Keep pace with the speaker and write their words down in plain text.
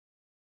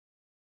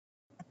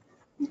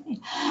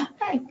All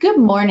right, good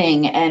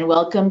morning and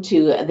welcome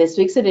to this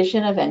week's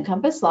edition of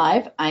NCompass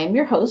Live. I am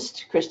your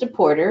host, Krista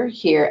Porter,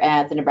 here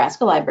at the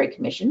Nebraska Library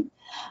Commission.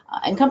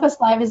 NCompass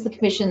Live is the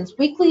Commission's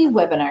weekly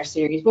webinar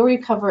series where we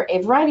cover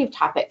a variety of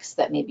topics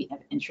that may be of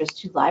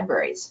interest to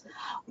libraries.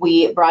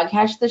 We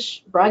broadcast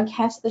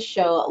the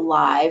show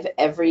live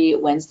every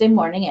Wednesday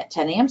morning at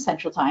 10 a.m.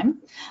 Central Time,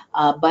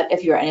 but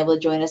if you're unable to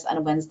join us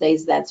on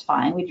Wednesdays, that's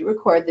fine. We do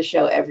record the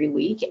show every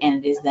week,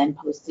 and it is then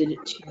posted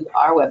to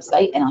our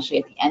website, and I'll show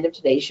you at the end of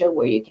today's show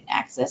where you can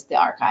access the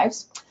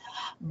archives.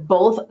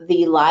 Both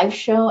the live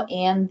show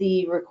and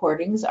the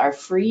recordings are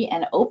free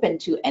and open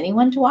to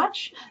anyone to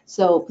watch.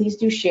 So please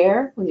do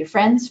share with your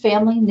friends,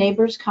 family,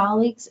 neighbors,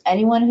 colleagues,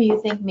 anyone who you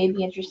think may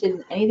be interested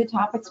in any of the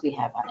topics we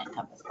have on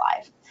NCompass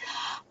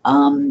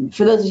Live.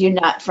 For those of you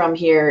not from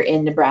here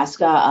in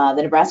Nebraska,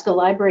 the Nebraska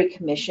Library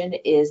Commission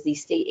is the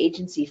state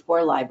agency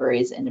for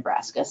libraries in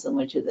Nebraska,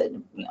 similar to the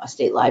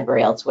state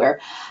library elsewhere.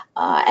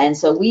 And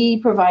so we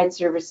provide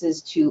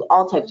services to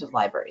all types of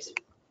libraries.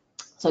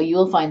 So you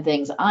will find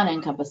things on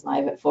NCompass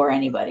Live for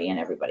anybody and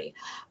everybody.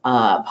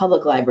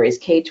 Public libraries,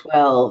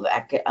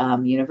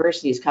 K-12,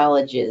 universities,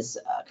 colleges,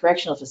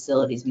 correctional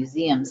facilities,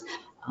 museums.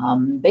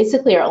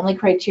 Basically, our only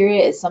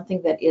criteria is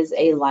something that is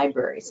a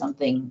library,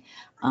 something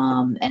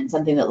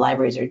that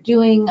libraries are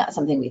doing,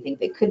 something we think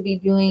they could be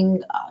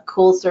doing,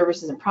 cool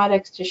services and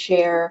products to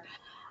share.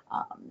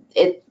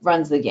 It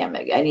runs the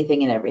gamut,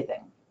 anything and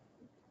everything.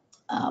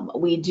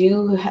 We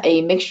do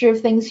a mixture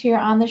of things here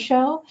on the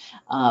show,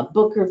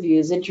 book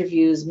reviews,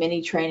 interviews,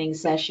 mini training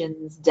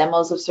sessions,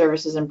 demos of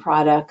services and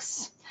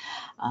products.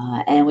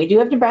 And we do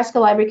have Nebraska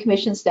Library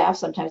Commission staff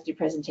sometimes do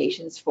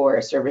presentations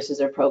for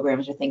services or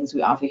programs or things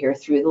we offer here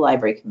through the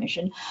Library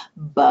Commission,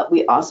 but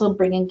we also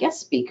bring in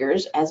guest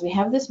speakers as we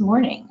have this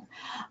morning.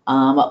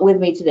 With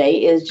me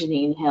today is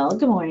Janene Hill.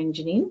 Good morning,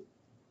 Janene.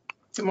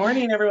 Good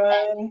morning,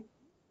 everyone.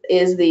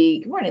 Is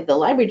the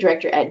library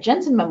director at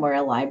Jensen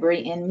Memorial Library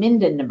in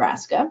Minden,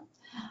 Nebraska,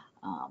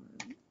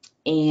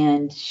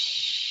 and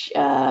she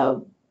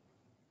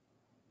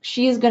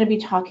is going to be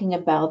talking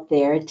about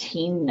their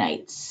teen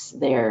nights,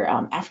 their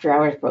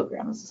after-hours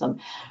programs, some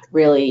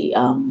really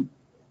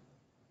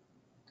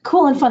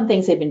cool and fun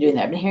things they've been doing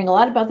there. I've been hearing a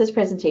lot about this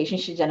presentation.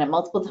 She's done it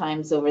multiple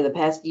times over the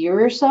past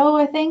year or so,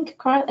 I think,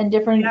 in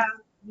different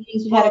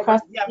meetings we've had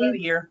across the about a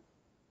year.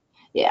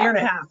 Yeah, year and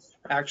a half,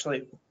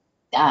 actually.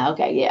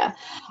 Okay, yeah.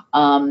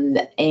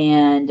 So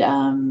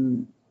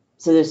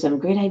there's some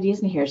great ideas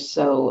in here.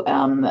 So,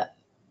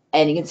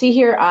 and you can see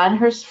here on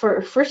her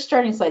first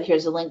starting slide,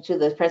 here's a link to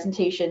the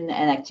presentation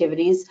and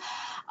activities.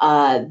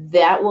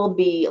 That will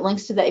be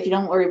links to that. If you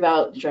don't worry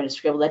about trying to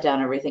scribble that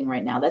down everything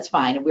right now, that's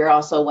fine. We're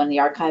also, when the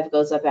archive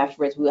goes up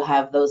afterwards, we'll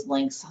have those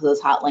links,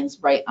 those hot links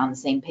right on the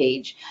same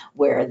page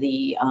where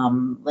the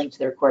link to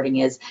the recording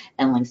is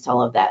and links to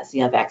all of that. So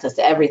you have access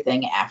to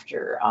everything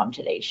after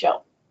today's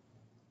show.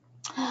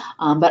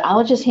 But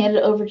I'll just hand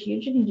it over to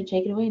you, Janene, to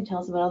take it away and tell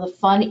us about all the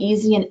fun,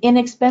 easy, and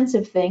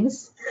inexpensive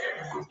things,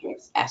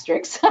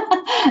 asterisks,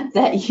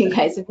 that you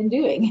guys have been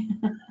doing.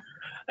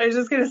 I was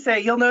just going to say,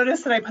 you'll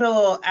notice that I put a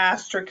little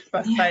asterisk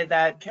beside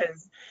that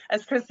because,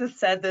 as Krista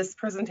said, this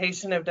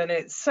presentation, I've done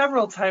it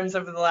several times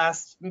over the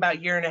last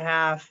about year and a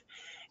half,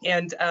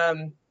 and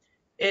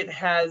it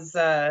has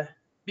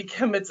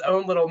become its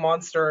own little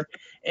monster,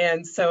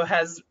 and so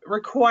has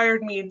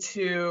required me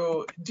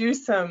to do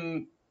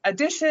some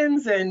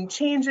additions and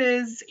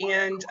changes,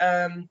 and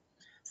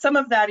some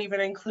of that even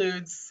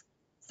includes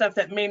stuff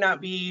that may not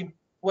be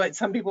what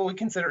some people would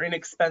consider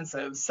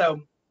inexpensive.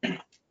 So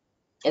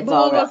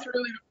we'll go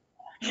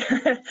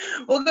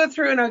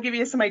through and I'll give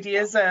you some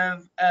ideas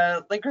of,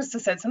 like Krista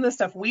said, some of the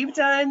stuff we've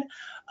done,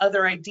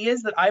 other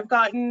ideas that I've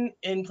gotten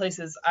in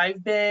places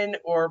I've been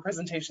or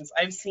presentations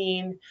I've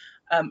seen.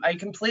 I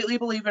completely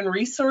believe in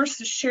resource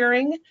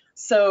sharing,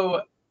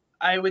 so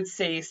I would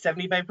say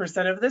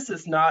 75% of this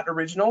is not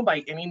original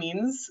by any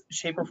means,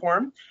 shape, or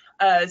form.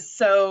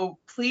 So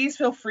please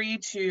feel free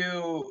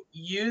to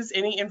use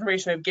any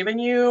information I've given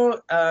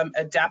you,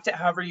 adapt it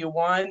however you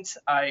want.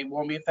 I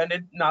won't be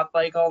offended, not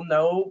like I'll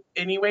know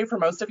anyway for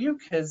most of you,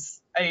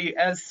 because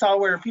I saw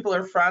where people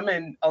are from,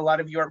 and a lot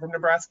of you aren't from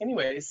Nebraska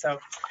anyway. So,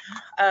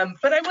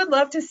 but I would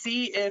love to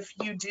see if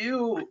you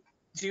do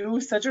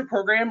such a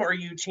program or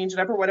you change it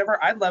up or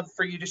whatever. I'd love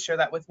for you to share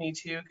that with me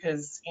too,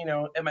 because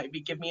it might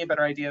give me a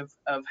better idea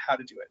of how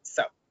to do it.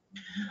 So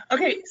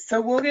okay, so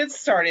we'll get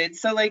started.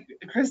 So like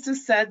Krista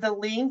said, the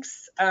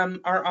links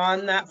are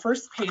on that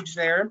first page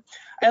there.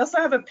 I also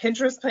have a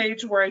Pinterest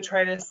page where I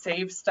try to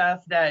save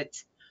stuff that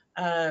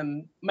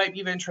might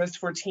be of interest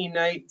for teen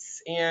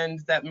nights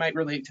and that might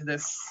relate to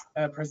this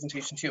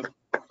presentation too.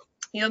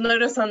 You'll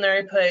notice on there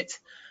I put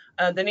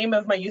the name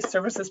of my youth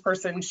services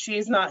person.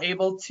 She's not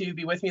able to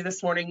be with me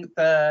this morning.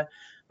 My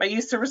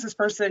youth services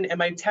person and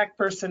my tech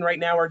person right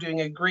now are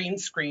doing a green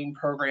screen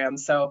program.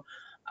 So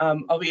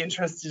I'll be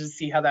interested to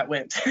see how that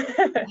went.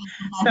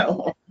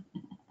 So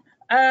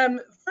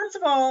first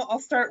of all, I'll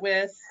start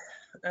with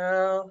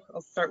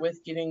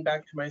getting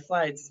back to my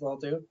slides as well,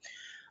 do.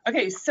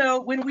 Okay, so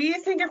when we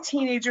think of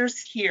teenagers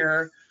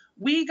here,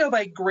 we go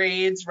by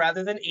grades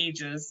rather than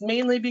ages,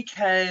 mainly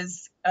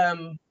because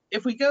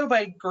if we go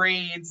by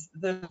grades,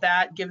 then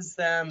that gives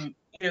them,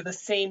 you know, the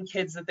same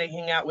kids that they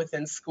hang out with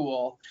in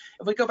school.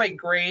 If we go by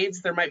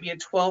grades, there might be a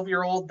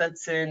 12-year-old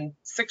that's in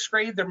 6th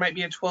grade, there might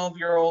be a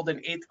 12-year-old in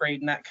 8th grade,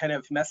 and that kind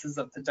of messes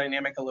up the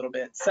dynamic a little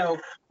bit. So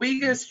we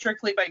go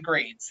strictly by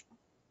grades.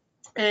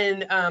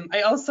 And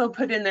I also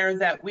put in there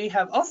that we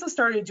have also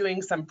started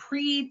doing some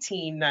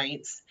pre-teen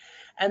nights,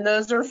 and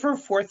those are for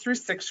 4th through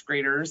 6th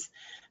graders.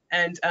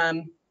 And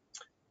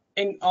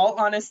in all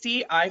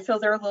honesty, I feel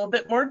they're a little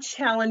bit more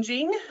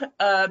challenging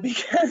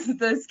because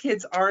those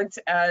kids aren't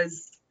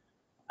as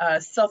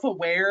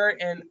self-aware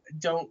and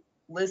don't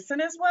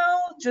listen as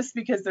well, just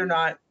because they're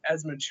not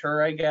as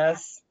mature, I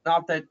guess.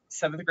 Not that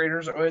 7th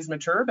graders are always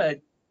mature,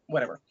 but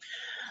whatever.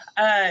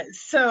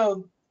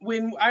 So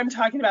when I'm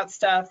talking about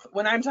stuff,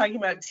 when I'm talking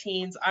about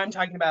teens, I'm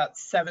talking about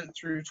 7th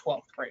through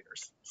 12th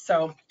graders.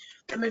 So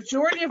the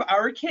majority of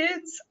our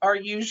kids are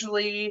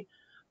usually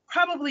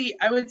probably,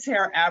 I would say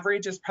our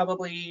average is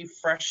probably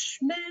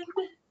freshmen,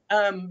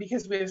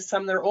 because we have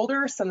some that are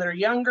older, some that are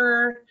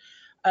younger.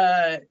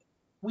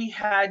 We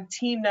had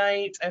teen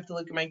night, I have to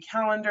look at my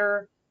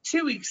calendar,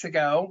 2 weeks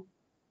ago.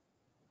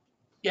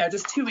 Yeah,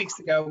 just 2 weeks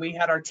ago, we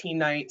had our teen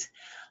night.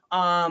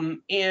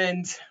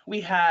 And we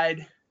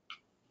had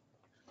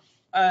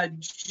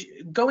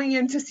going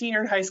into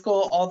senior high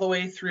school all the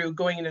way through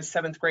going into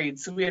 7th grade.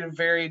 So we had a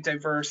very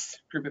diverse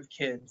group of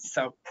kids.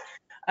 So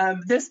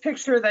this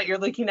picture that you're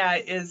looking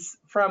at is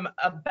from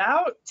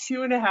about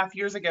 2.5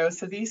 years ago.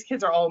 So these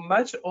kids are all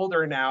much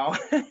older now.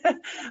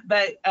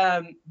 But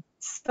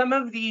some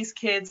of these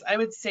kids, I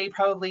would say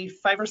probably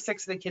 5 or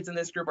 6 of the kids in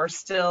this group are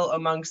still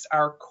amongst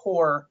our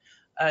core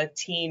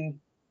teen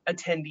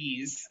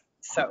attendees.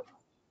 So,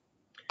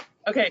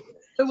 okay.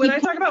 So when I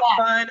talk about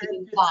fun,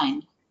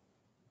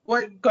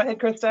 what? Go ahead,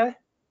 Krista.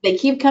 They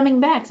keep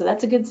coming back, so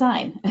that's a good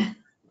sign.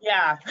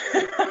 Yeah,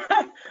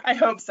 I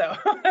hope so.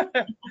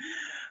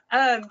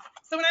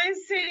 So when I'm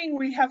saying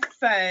we have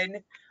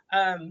fun,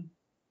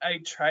 I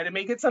try to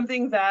make it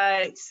something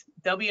that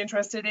they'll be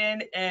interested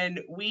in,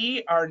 and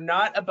we are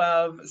not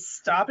above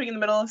stopping in the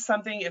middle of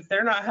something. If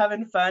they're not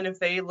having fun, if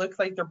they look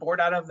like they're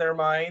bored out of their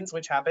minds,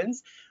 which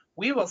happens,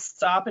 we will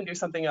stop and do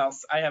something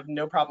else. I have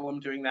no problem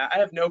doing that. I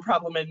have no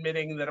problem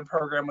admitting that a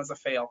program was a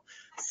fail.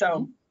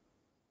 So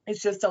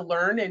it's just to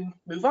learn and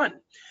move on.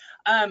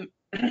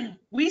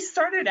 We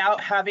started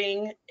out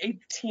having a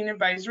teen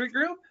advisory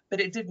group,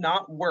 but it did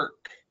not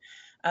work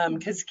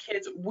because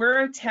kids,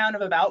 we're a town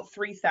of about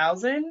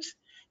 3,000.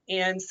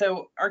 And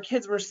so our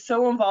kids were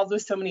so involved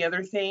with so many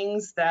other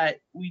things that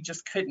we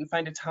just couldn't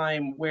find a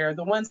time where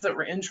the ones that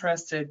were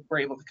interested were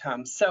able to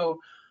come. So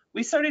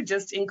we started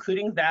just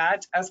including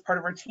that as part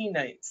of our teen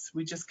nights.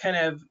 We just kind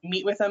of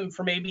meet with them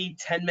for maybe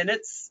 10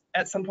 minutes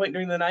at some point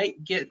during the night,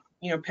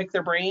 pick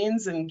their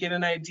brains and get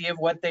an idea of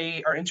what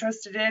they are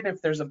interested in,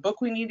 if there's a book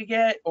we need to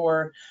get,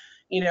 or,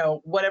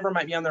 whatever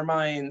might be on their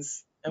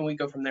minds, and we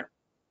go from there.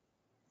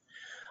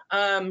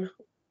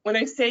 When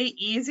I say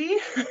easy,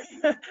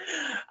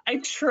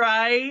 I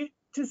try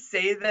to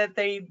say that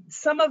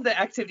some of the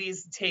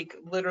activities take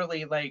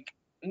literally like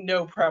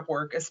no prep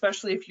work,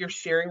 especially if you're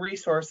sharing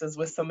resources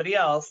with somebody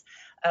else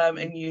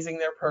and using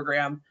their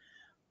program.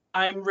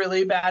 I'm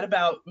really bad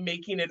about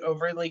making it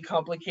overly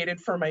complicated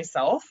for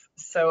myself,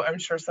 so I'm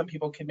sure some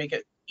people can make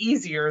it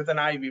easier than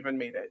I've even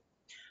made it.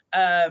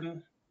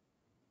 And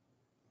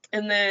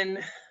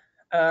then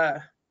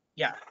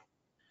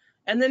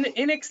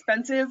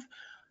inexpensive.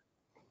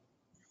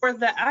 For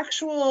the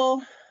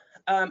actual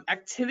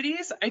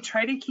activities, I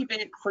try to keep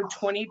it for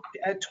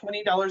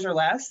 $20 or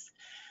less.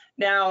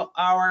 Now,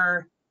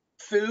 our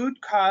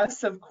food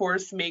costs, of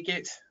course, make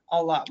it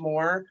a lot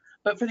more,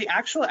 but for the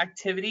actual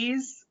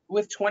activities,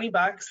 with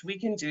 $20, we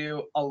can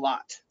do a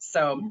lot.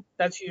 So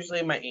that's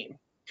usually my aim.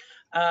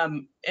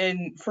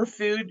 And for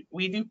food,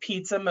 we do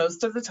pizza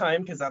most of the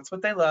time because that's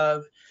what they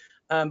love.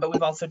 But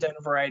we've also done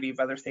a variety of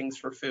other things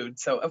for food.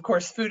 So of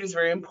course, food is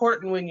very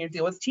important when you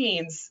deal with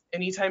teens.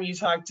 Anytime you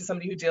talk to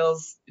somebody who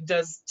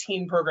does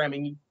teen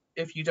programming,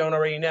 if you don't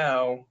already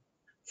know,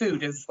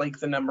 food is like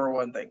the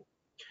 #1 thing.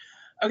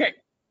 Okay,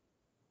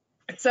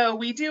 so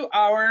we do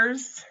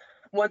ours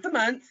once a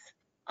month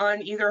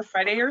on either a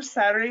Friday or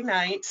Saturday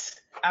night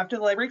after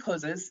the library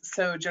closes.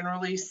 So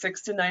generally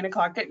 6 to 9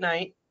 o'clock at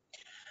night.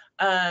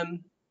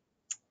 And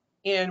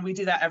we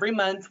do that every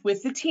month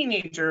with the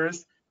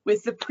teenagers.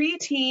 With the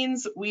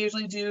preteens, we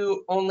usually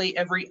do only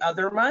every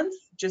other month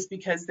just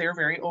because they're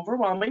very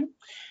overwhelming.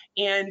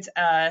 And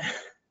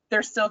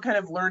they're still kind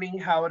of learning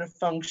how to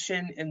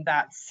function in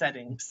that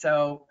setting.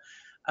 So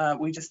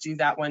we just do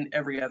that one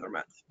every other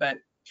month. But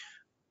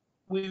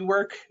we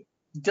work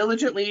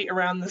diligently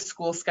around the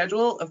school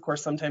schedule. Of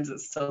course, sometimes it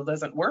still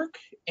doesn't work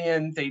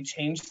and they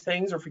change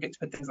things or forget to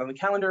put things on the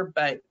calendar,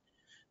 but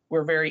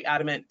we're very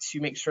adamant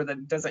to make sure that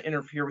it doesn't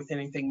interfere with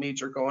anything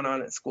major going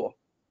on at school.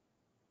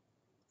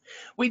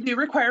 We do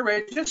require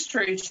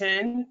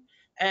registration,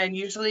 and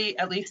usually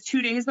at least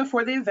 2 days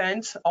before the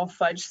event, I'll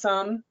fudge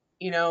some,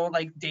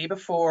 like day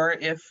before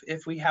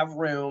if we have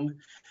room.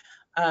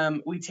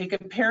 We take a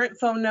parent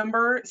phone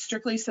number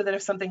strictly so that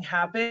if something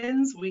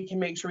happens, we can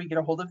make sure we get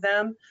a hold of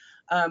them.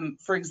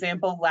 For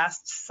example,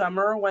 last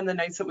summer, when the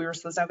nights that we were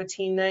supposed to have a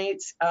teen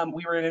night,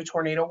 we were in a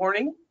tornado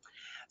warning.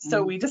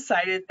 So we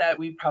decided that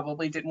we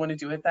probably didn't want to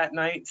do it that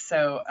night.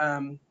 So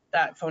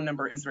that phone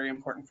number is very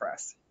important for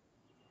us.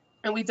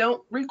 And we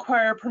don't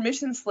require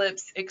permission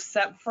slips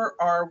except for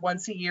our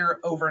once a year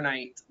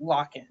overnight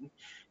lock-in.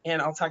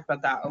 And I'll talk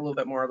about that a little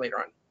bit more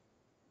later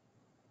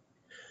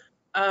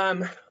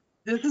on.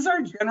 This is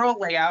our general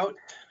layout.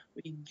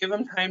 We give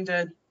them time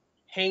to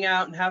hang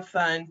out and have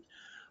fun.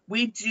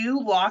 We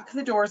do lock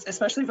the doors,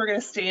 especially if we're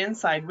going to stay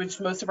inside, which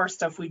most of our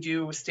stuff we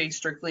do stay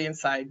strictly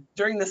inside.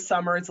 During the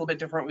summer, it's a little bit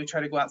different. We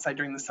try to go outside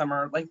during the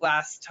summer. Like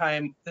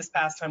this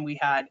past time we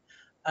had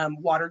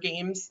water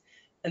games.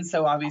 And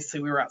so obviously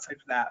we were outside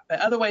for that. But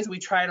otherwise, we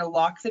try to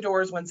lock the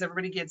doors once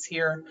everybody gets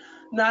here,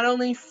 not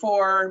only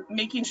for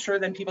making sure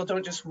that people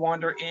don't just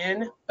wander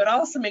in, but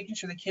also making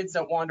sure the kids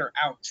don't wander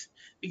out.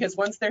 Because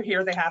once they're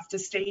here, they have to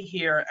stay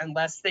here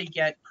unless they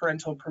get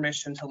parental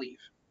permission to leave,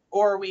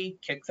 or we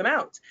kick them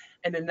out.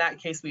 And in that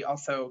case, we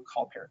also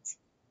call parents.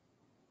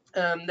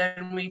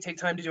 Then we take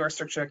time to do our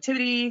structured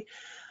activity.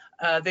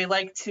 They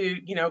like to,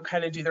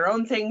 kind of do their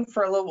own thing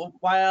for a little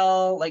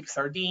while, like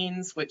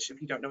sardines, which if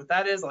you don't know what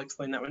that is, I'll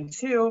explain that one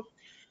too.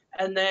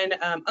 And then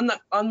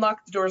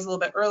unlock the doors a little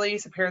bit early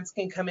so parents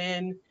can come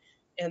in,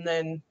 and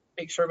then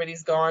make sure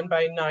everybody's gone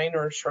by 9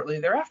 or shortly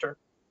thereafter.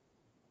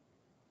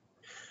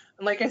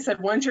 And like I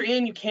said, once you're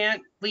in, you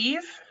can't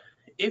leave.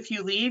 If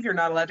you leave, you're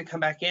not allowed to come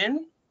back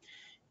in.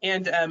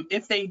 And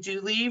if they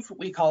do leave,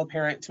 we call a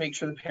parent to make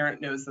sure the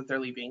parent knows that they're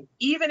leaving.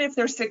 Even if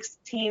they're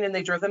 16 and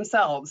they drove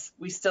themselves,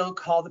 we still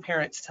call the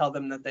parent to tell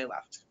them that they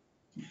left.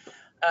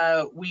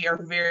 We are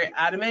very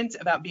adamant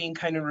about being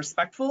kind and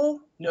respectful,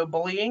 no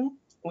bullying.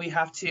 We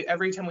have to,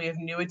 every time we have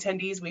new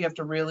attendees, we have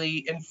to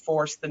really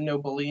enforce the no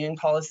bullying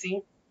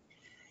policy.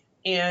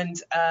 And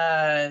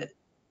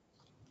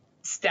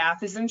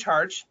staff is in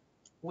charge.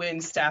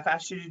 When staff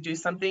asks you to do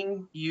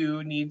something,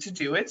 you need to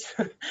do it.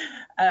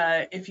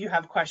 If you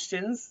have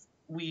questions,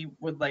 we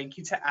would like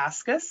you to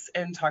ask us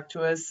and talk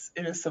to us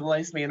in a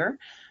civilized manner.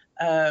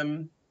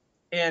 And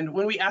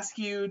when we ask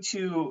you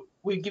to,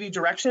 we give you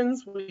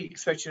directions, we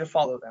expect you to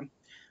follow them.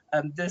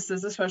 This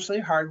is especially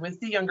hard with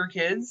the younger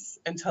kids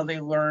until they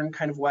learn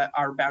kind of what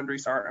our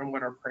boundaries are and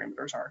what our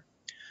parameters are.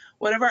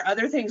 One of our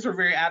other things we're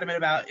very adamant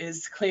about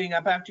is cleaning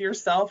up after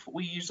yourself.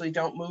 We usually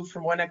don't move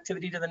from one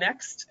activity to the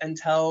next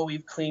until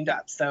we've cleaned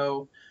up.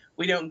 So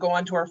we don't go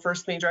on to our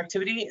first major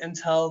activity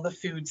until the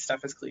food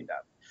stuff is cleaned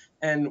up,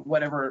 and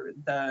whatever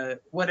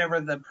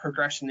the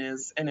progression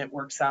is, and it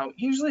works out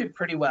usually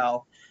pretty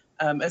well,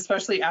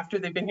 especially after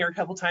they've been here a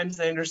couple times.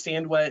 They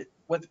understand what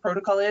the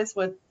protocol is,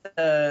 what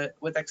the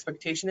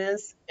expectation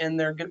is, and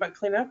they're good about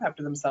cleaning up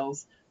after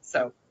themselves.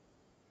 So.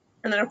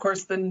 And then, of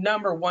course, the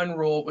number one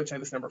rule, which I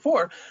was number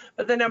 4,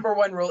 but the number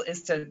one rule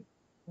is to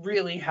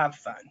really have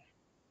fun.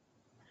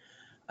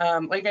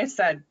 Like I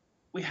said,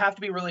 we have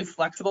to be really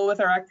flexible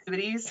with our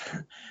activities.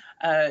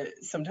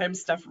 Sometimes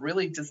stuff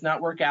really does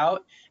not work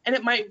out. And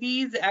it might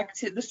be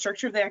the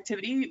structure of the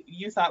activity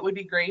you thought would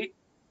be great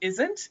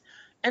isn't.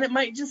 And it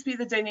might just be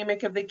the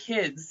dynamic of the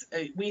kids.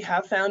 We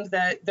have found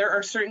that there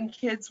are certain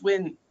kids,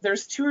 when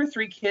there's 2 or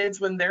 3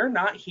 kids, when they're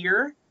not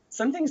here,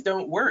 some things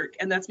don't work,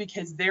 and that's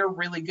because they're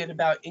really good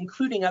about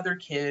including other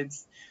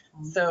kids.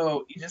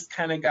 So you just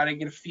kind of got to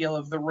get a feel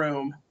of the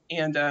room.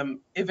 And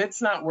if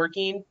it's not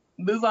working,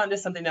 move on to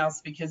something else,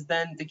 because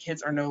then the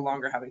kids are no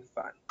longer having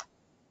fun.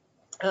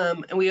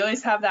 And we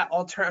always have that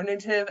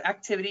alternative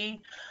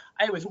activity.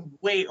 I was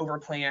way over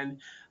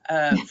planned.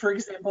 For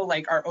example,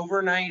 like our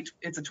overnight,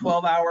 it's a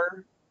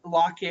 12-hour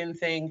lock-in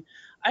thing.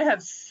 I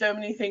have so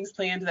many things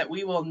planned that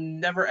we will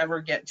never, ever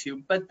get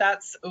to, but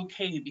that's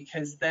okay,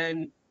 because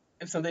then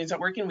if something's not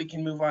working, we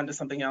can move on to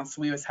something else.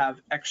 We always have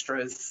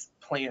extras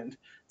planned.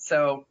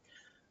 So,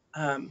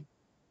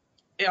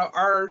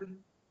 our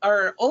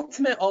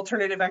ultimate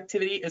alternative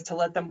activity is to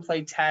let them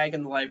play tag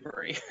in the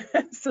library.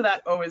 So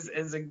that always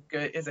is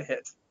a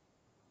hit.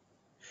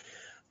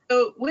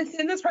 So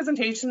within this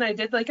presentation, I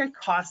did like a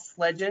cost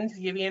legend to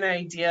give you an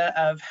idea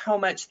of how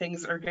much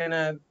things are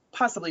gonna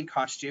possibly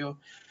cost you.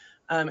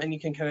 And you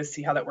can kind of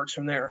see how that works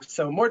from there.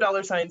 So more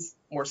dollar signs,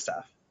 more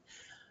stuff.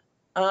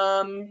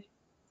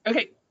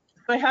 Okay.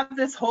 So I have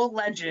this whole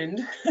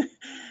legend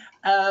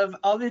of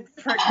all the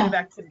different kind of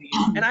activities,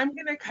 and I'm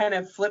going to kind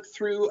of flip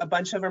through a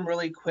bunch of them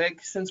really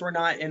quick, since we're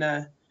not in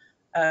a,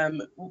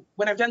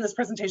 when I've done this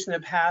presentation in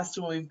the past,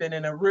 when we've been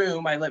in a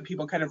room, I let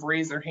people kind of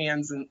raise their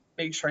hands and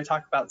make sure I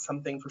talk about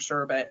something for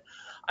sure, but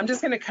I'm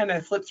just going to kind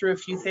of flip through a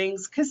few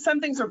things, because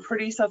some things are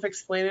pretty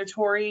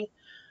self-explanatory,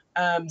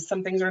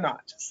 some things are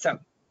not. So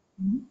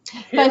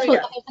Guys, if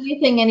there's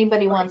anything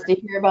anybody wants to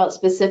hear about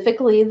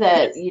specifically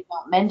that you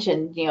don't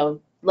mention,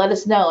 let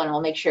us know, and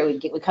we'll make sure we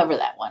cover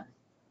that one.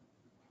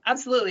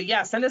 Absolutely,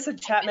 yeah. Send us a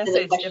chat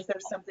message if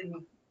there's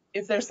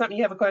something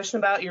you have a question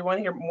about, you want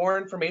to hear more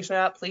information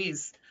about.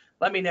 Please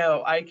let me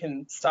know. I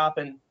can stop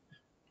and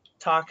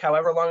talk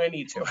however long I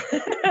need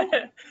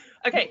to.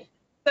 Okay,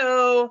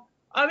 so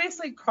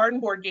Obviously, card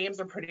and board games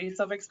are pretty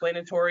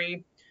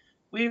self-explanatory.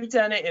 We've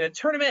done it in a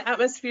tournament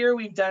atmosphere.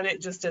 We've done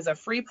it just as a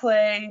free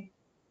play,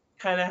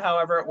 kind of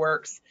however it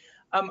works.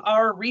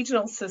 Our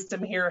regional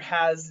system here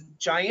has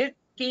giant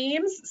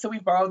games, so we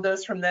borrowed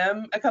those from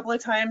them a couple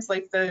of times.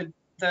 Like the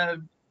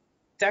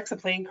decks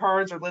of playing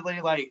cards are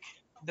literally like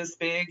this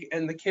big,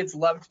 and the kids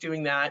loved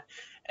doing that.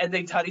 And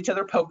they taught each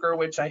other poker,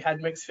 which I had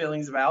mixed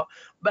feelings about,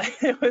 but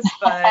it was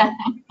fun.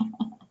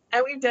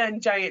 And we've done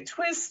giant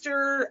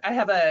twister. I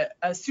have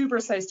a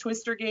super-sized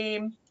twister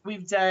game.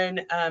 We've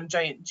done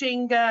giant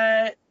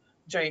Jenga,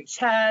 giant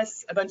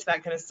chess, a bunch of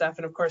that kind of stuff.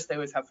 And of course, they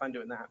always have fun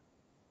doing that.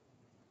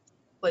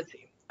 Let's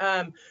see.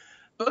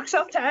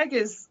 Bookshelf tag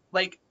is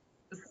like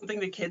something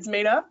the kids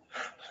made up.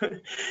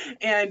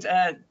 And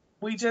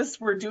we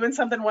just were doing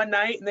something one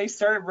night and they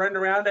started running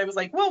around. I was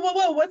like, whoa, whoa,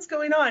 whoa, what's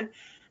going on?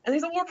 And they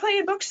said, we're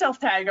playing bookshelf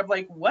tag. I'm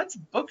like, what's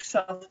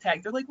bookshelf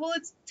tag? They're like, well,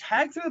 it's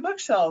tag through the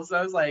bookshelves. And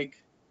I was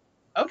like,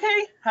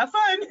 okay, have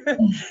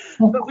fun.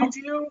 But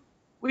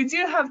we do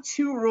have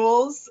two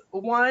rules.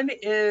 One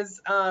is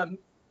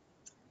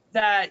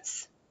that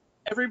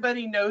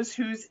everybody knows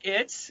who's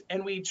it,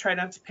 and we try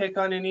not to pick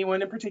on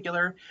anyone in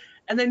particular.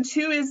 And then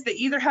two is they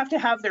either have to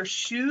have their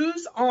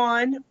shoes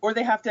on or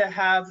they have to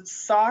have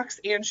socks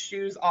and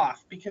shoes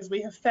off, because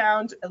we have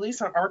found, at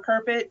least on our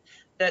carpet,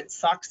 that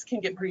socks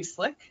can get pretty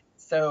slick.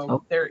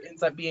 So there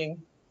ends up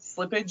being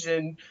slippage.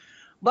 And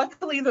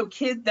luckily, the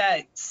kid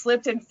that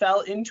slipped and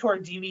fell into our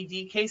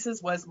DVD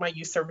cases was my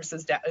youth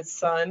services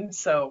son,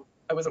 so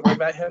I wasn't worried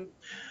about him.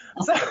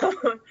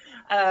 So,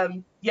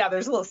 yeah,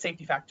 there's a little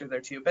safety factor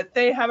there too. But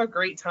they have a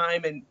great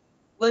time. And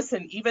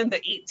listen, even the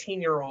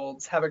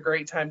 18-year-olds have a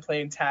great time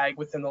playing tag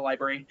within the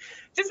library,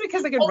 just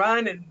because they can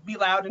run and be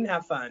loud and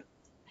have fun.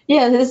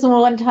 Yeah, this is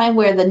one time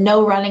where the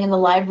no running in the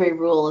library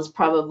rule is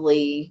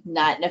probably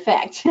not in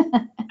effect.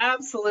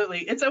 Absolutely.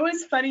 It's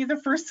always funny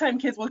the first time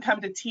kids will come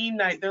to teen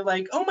night, they're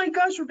like, oh my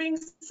gosh, we're being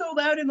so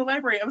loud in the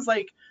library. I was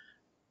like,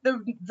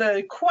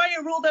 the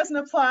quiet rule doesn't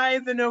apply,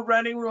 the no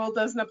running rule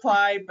doesn't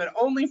apply, but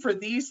only for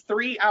these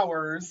 3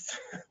 hours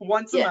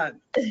once a month.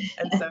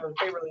 And so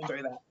they really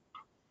enjoy that.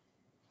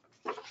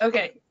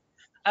 Okay.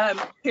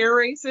 Chair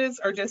races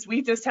are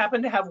we just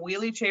happen to have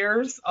wheelie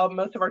chairs.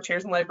 Most of our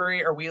chairs in the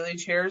library are wheelie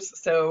chairs.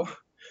 So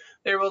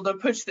they're able to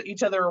push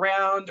each other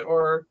around,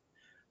 or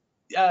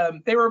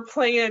they were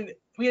playing.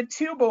 We had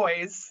two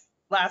boys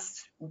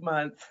last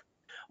month.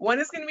 One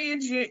is going to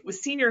be a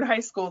senior in high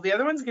school. The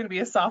other one's going to be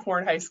a sophomore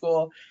in high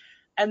school.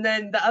 And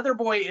then the other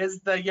boy is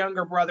the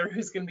younger brother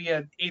who's going to be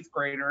an 8th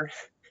grader.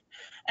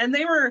 And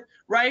they were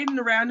riding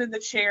around in the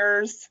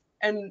chairs.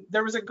 And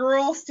there was a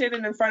girl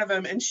standing in front of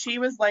him, and she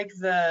was like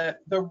the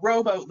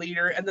rowboat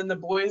leader. And then the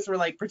boys were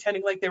like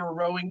pretending like they were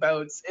rowing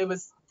boats.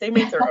 They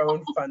make their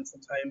own fun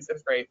sometimes. It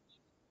was great.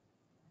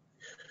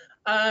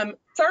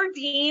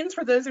 Sardines,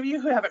 for those of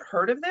you who haven't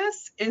heard of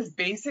this, is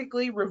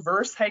basically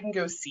reverse hide and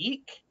go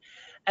seek.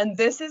 And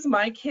this is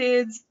my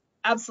kids'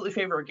 absolutely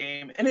favorite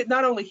game. And it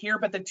not only here,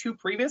 but the 2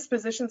 previous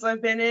positions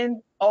I've been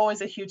in,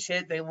 always a huge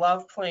hit. They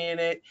love playing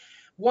it.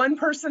 One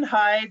person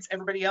hides,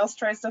 everybody else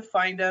tries to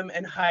find them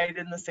and hide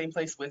in the same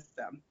place with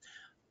them.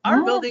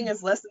 Our building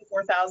is less than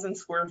 4,000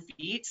 square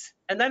feet,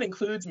 and that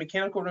includes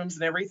mechanical rooms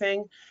and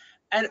everything.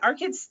 And our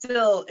kids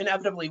still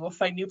inevitably will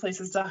find new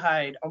places to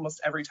hide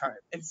almost every time.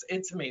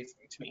 It's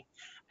amazing to me.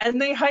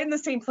 And they hide in the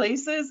same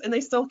places and they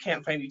still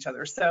can't find each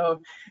other.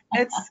 So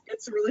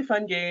it's a really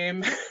fun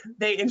game.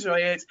 They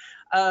enjoy it.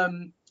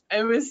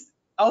 I was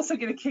also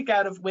get a kick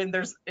out of when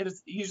it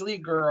is usually a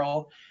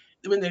girl.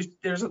 When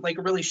there's like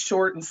a really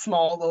short and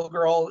small little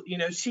girl,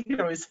 she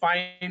can always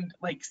find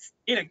like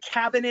in a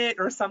cabinet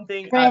or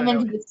something. Cram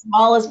into the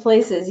smallest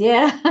places,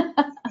 yeah.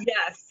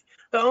 Yes.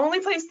 The only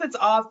place that's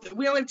off,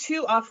 we only have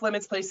 2 off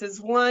limits places.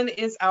 One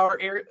is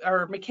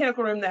our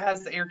mechanical room that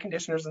has the air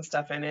conditioners and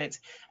stuff in it.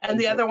 And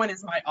the other one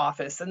is my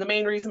office. And the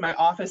main reason my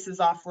office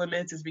is off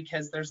limits is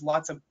because there's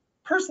lots of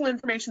personal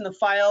information, the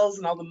files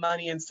and all the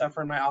money and stuff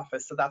are in my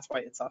office. So that's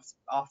why it's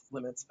off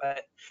limits.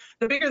 But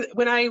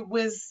when I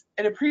was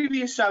at a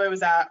previous job I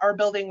was at, our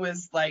building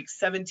was like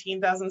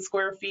 17,000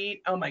 square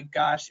feet. Oh my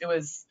gosh, it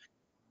was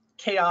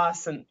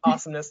chaos and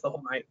awesomeness the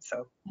whole night.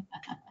 So,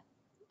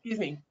 excuse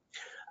me.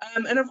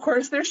 And of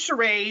course, there's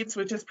charades,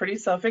 which is pretty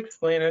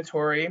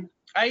self-explanatory.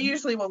 I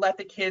usually will let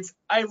the kids,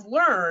 I've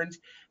learned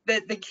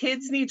that the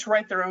kids need to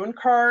write their own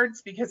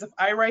cards, because if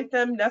I write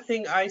them,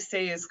 nothing I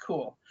say is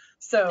cool.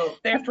 So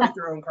they have to write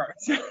their own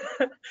cards.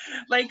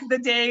 Like the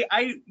day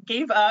I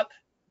gave up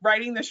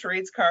writing the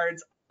charades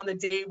cards on the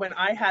day when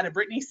I had a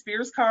Britney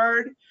Spears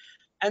card,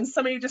 and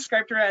somebody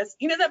described her as,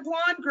 that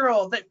blonde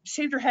girl that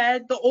shaved her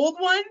head, the old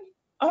one.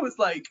 I was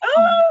like,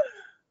 oh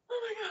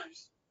my gosh.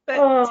 But,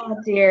 oh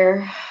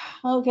dear.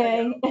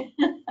 Okay.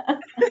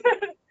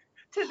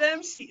 To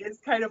them, she is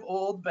kind of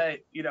old, but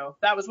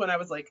that was when I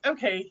was like,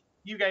 okay,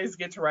 you guys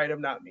get to write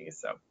them, not me.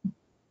 So,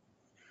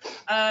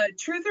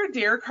 truth or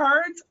dare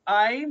cards.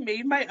 I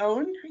made my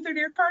own truth or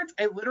dare cards.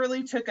 I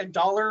literally took two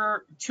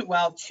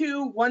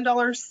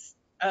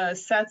 $1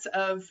 sets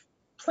of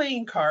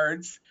playing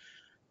cards,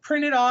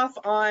 printed off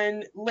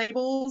on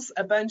labels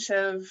a bunch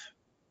of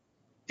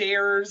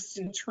dares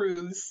and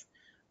truths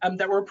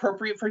that were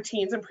appropriate for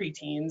teens and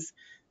preteens,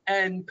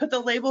 and put the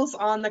labels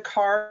on the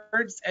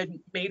cards and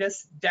made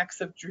us decks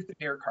of truth and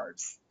dare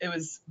cards. It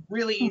was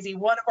really easy.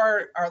 One of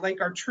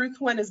our truth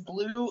one is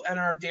blue and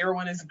our dare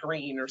one is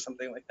green or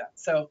something like that.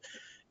 So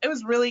it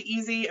was really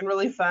easy and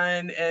really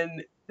fun,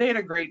 and they had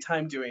a great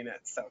time doing it.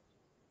 So,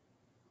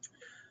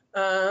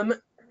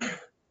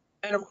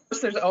 and of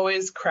course, there's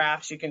always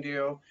crafts you can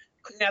do.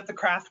 Clean out the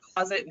craft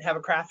closet and have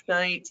a craft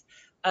night.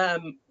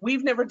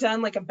 We've never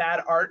done like a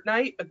bad art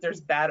night, but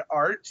there's bad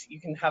art. You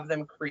can have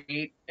them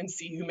create and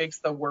see who makes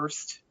the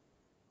worst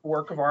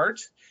work of art,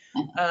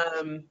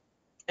 and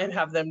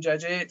have them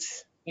judge it,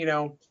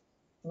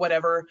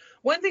 whatever.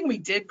 One thing we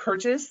did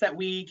purchase that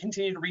we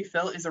continue to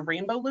refill is a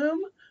rainbow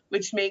loom,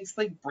 which makes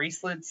like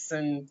bracelets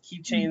and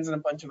keychains and a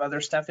bunch of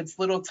other stuff. It's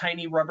little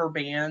tiny rubber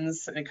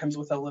bands, and it comes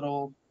with a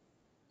little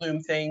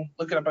loom thing.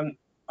 Look it up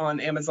on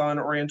Amazon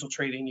or Oriental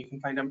Trading. You can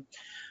find them.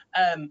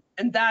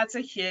 And that's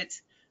a hit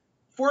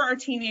for our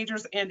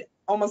teenagers and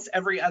almost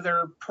every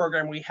other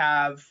program we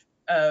have.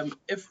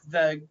 If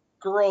the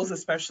girls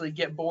especially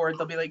get bored,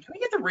 they'll be like, can we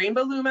get the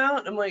rainbow loom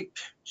out? I'm like,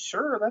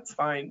 sure, that's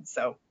fine.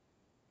 So,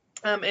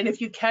 and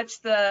if you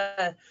catch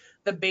the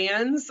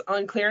bands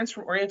on clearance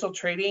from Oriental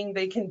Trading,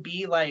 they can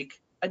be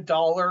like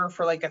 $1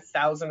 for like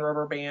 1,000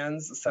 rubber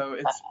bands. So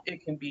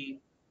it can be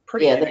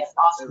pretty. Yeah, there's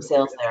awesome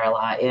sales there a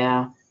lot.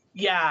 Yeah.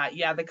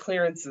 Yeah, the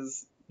clearance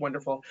is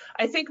wonderful.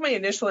 I think my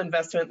initial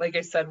investment, like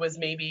I said, was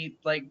maybe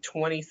like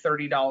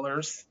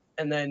 $20-$30,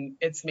 and then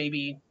it's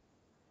maybe,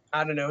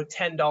 I don't know,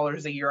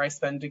 $10 a year I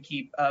spend to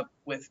keep up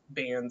with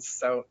bands.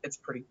 So it's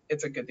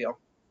a good deal.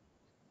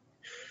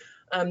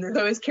 There's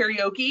always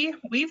karaoke.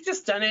 We've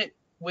just done it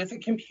with a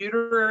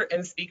computer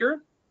and a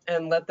speaker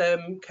and let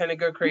them kind of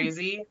go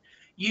crazy.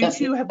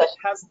 YouTube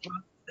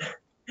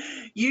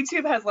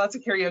has lots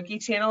of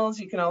karaoke channels.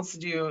 You can also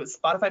do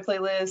Spotify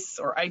playlists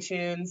or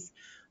iTunes.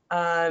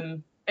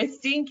 I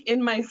think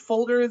in my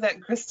folder that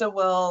Krista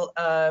will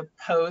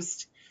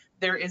post,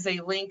 there is a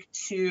link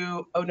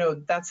to, oh no,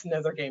 that's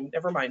another game.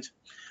 Never mind.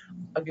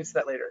 I'll get to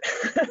that later.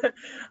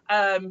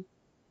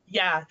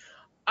 Yeah,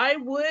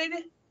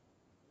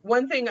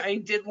 one thing I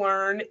did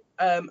learn,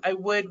 I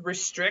would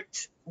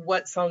restrict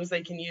what songs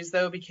they can use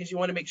though, because you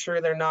want to make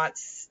sure they're not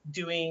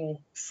doing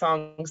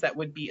songs that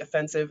would be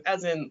offensive,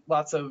 as in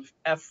lots of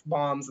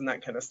F-bombs and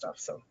that kind of stuff.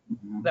 So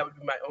that would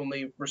be my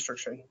only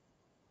restriction.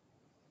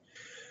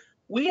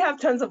 We have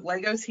tons of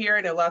Legos here.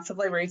 I know lots of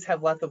libraries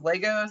have lots of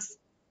Legos.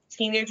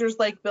 Teenagers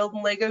like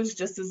building Legos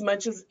just as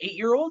much as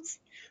 8-year-olds.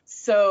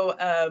 So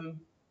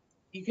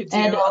you could do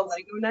a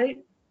Lego night.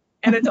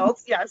 And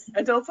adults, yes,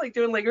 adults like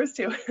doing Legos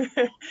too.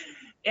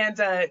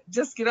 And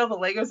just get all the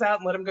Legos out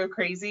and let them go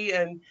crazy.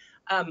 And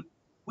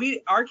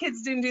our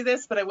kids didn't do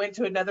this, but I went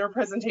to another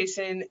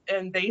presentation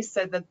and they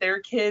said that their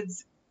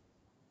kids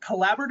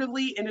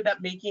collaboratively ended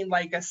up making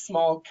like a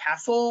small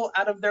castle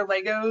out of their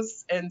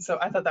Legos. And so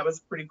I thought that was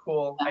a pretty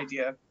cool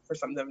idea for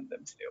some of them to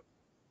do.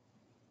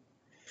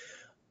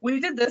 We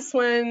did this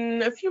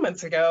one a few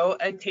months ago,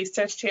 a taste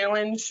test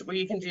challenge where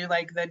you can do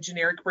like the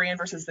generic brand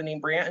versus the name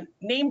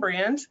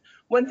brand.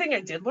 One thing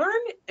I did learn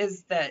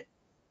is that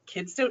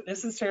kids don't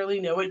necessarily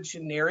know what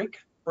generic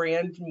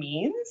brand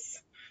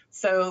means.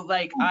 So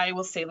like I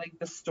will say like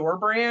the store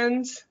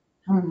brand,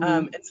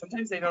 and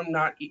sometimes they're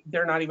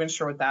not even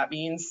sure what that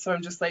means. So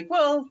I'm just like,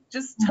 well,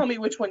 just tell me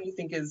which one you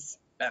think is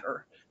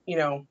better,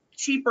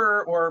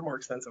 cheaper or more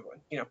expensive one,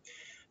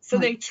 So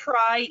they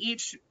try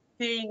each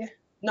thing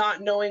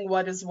not knowing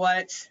what is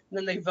what, and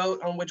then they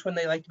vote on which one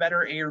they liked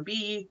better, A or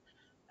B,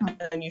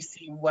 and you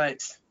see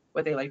what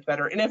they liked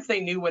better. And if they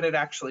knew what it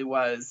actually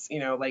was,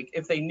 like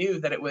if they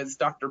knew that it was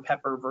Dr.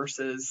 Pepper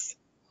versus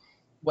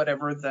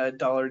whatever the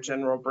Dollar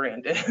General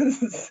brand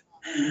is,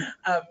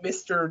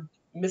 Mr.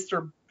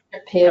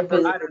 Pip, I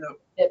don't know.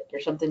 Pip or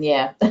something,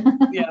 yeah.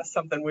 Yeah,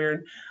 something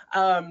weird.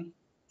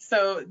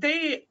 So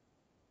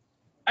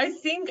I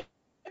think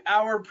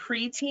our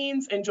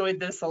preteens enjoyed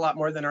this a lot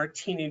more than our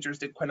teenagers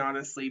did, quite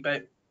honestly.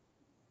 But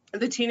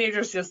the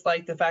teenagers just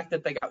like the fact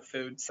that they got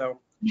food, so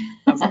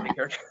that's all they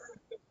cared.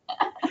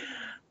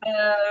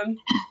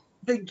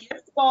 The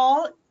gift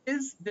ball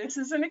is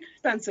an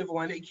expensive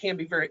one. It can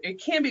be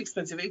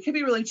expensive. It can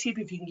be really cheap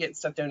if you can get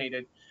stuff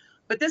donated.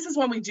 But this is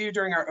one we do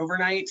during our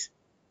overnight.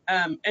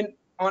 And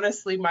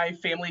honestly, my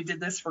family did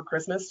this for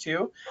Christmas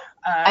too.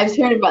 I've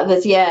heard about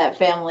this. Yeah,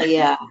 family.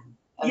 Yeah.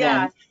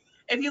 Yeah.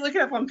 If you look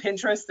it up on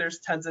Pinterest, there's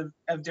tons of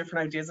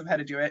different ideas of how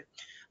to do it.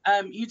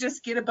 You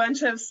just get a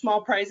bunch of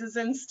small prizes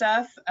and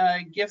stuff,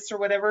 gifts or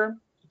whatever,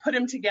 put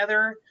them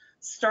together,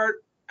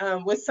 start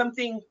with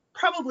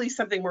probably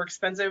something more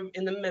expensive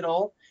in the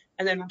middle,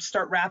 and then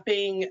start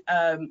wrapping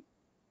saran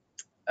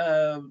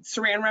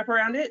wrap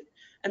around it.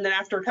 And then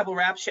after a couple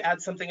wraps, you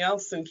add something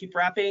else and keep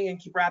wrapping and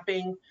keep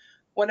wrapping.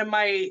 One of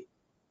my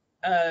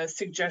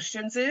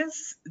suggestions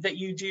is that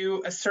you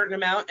do a certain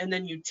amount and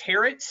then you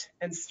tear it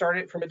and start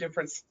it from a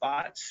different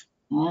spot.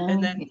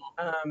 And then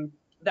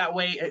that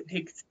way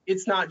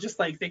it's not just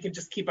like they can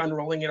just keep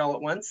unrolling it all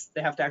at once.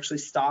 They have to actually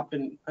stop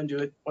and undo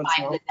it once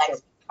more. The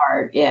next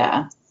part,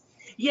 yeah.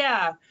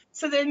 Yeah.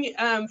 So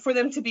then for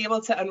them to be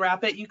able to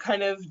unwrap it, you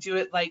kind of do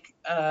it like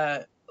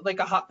a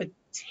hot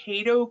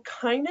potato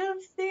kind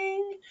of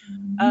thing.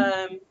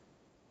 Um,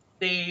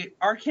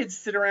 our kids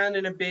sit around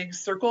in a big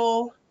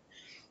circle,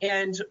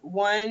 and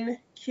one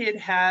kid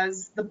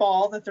has the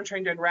ball that they're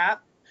trying to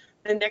unwrap.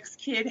 The next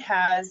kid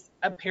has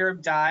a pair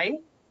of die,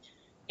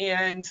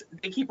 and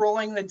they keep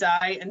rolling the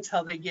die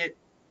until they get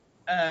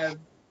a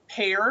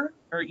pair,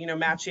 or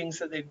matching,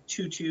 so they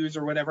two twos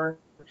or whatever.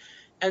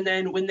 And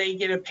then when they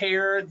get a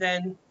pair,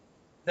 then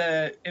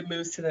it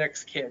moves to the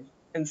next kid,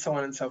 and so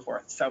on and so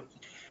forth. So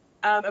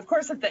of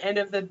course, at the end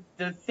of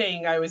the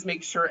thing, I always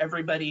make sure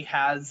everybody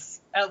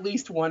has at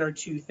least one or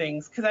two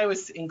things, because I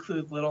always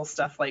include little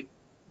stuff like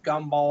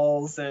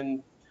gumballs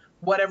and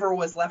whatever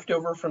was left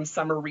over from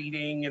summer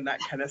reading and that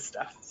kind of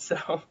stuff.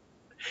 So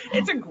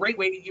it's a great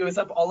way to use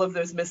up all of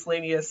those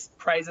miscellaneous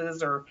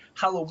prizes or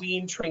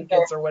Halloween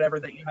trinkets or whatever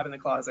that you have in the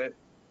closet.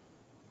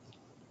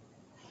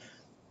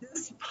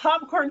 This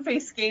popcorn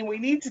face game we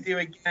need to do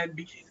again,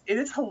 because it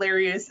is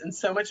hilarious and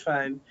so much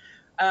fun.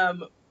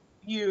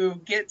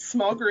 You get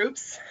small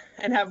groups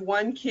and have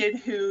one kid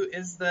who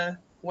is the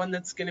one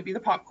that's going to be the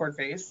popcorn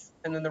face,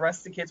 and then the rest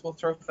of the kids will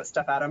throw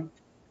stuff at them.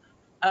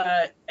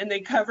 And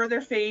they cover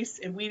their face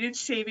in weeded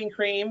shaving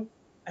cream.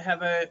 I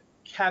have a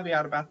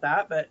caveat about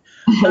that, but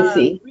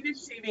weeded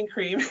shaving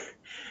cream.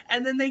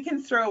 And then they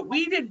can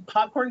we did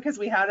popcorn because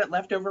we had it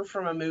left over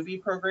from a movie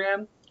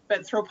program,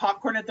 but throw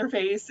popcorn at their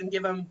face and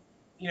give them,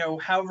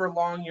 however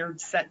long your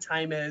set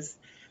time is.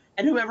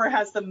 And whoever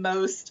has the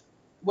most,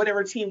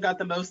 whatever team got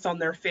the most on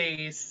their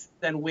face,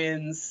 then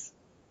wins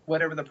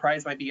whatever the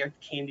prize might be, a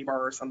candy bar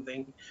or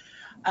something.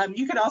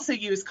 You could also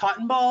use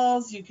cotton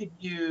balls. You could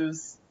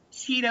use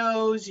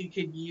Cheetos. You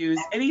could use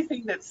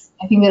anything that's.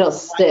 I think it'll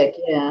stick.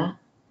 Yeah.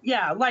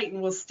 Yeah, light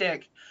and will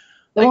stick.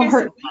 It won't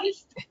hurt.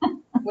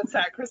 What's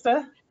that,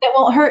 Krista? It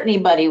won't hurt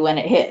anybody when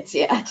it hits.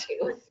 Yeah.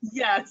 Too.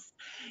 Yes.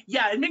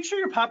 Yeah, and make sure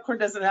your popcorn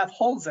doesn't have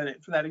holes in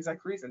it for that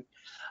exact reason.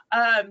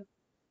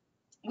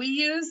 We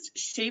used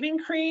shaving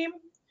cream,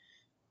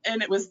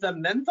 and it was the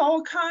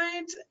menthol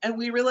kind, and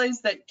we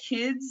realized that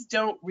kids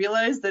don't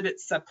realize that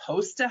it's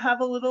supposed to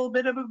have a little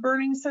bit of a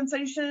burning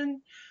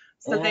sensation,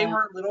 so they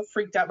were a little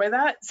freaked out by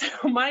that.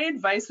 So my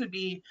advice would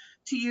be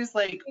to use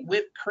like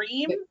whipped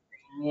cream,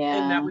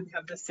 and that would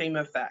have the same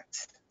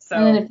effect. So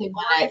and then if they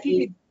want to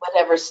eat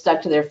whatever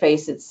stuck to their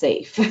face, it's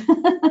safe.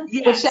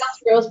 Yes. Which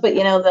sounds gross, but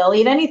they'll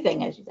eat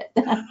anything, as you said.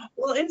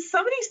 Well, and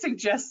somebody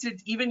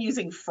suggested even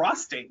using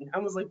frosting. I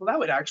was like, well, that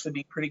would actually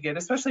be pretty good,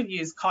 especially if you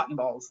use cotton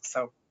balls.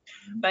 So,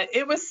 but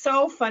it was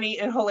so funny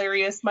and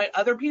hilarious. My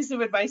other piece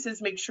of advice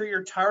is make sure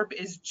your tarp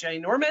is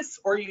ginormous,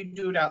 or you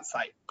do it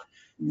outside,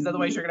 because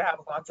otherwise you're going to have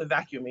lots of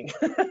vacuuming.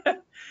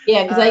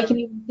 Yeah, because I can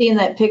even see in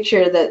that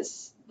picture that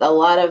a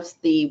lot of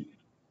the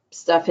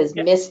stuff has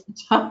missed the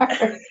tarp.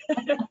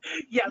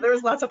 Yeah, there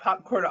was lots of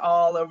popcorn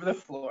all over the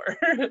floor.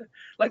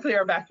 Luckily,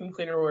 our vacuum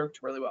cleaner worked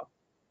really well.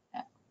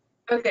 Yeah.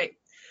 Okay,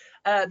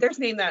 there's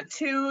Name That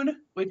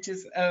Tune, which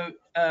is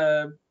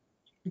a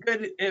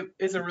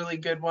really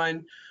good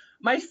one.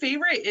 My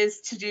favorite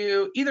is to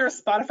do either a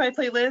Spotify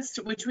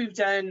playlist, which we've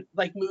done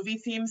like movie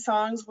theme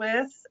songs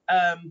with.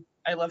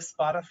 I love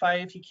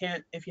Spotify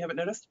if you haven't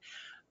noticed.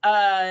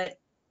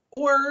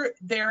 Or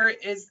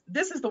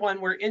this is the one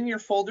where in your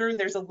folder,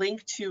 there's a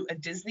link to a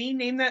Disney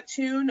Name That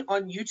Tune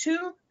on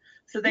YouTube.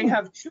 So they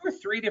have 2 or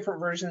 3 different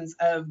versions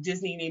of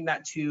Disney Name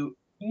That Tune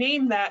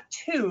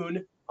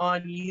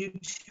on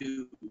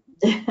YouTube.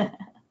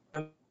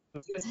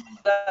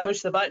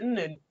 Push the button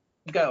and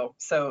go.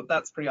 So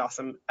that's pretty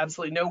awesome.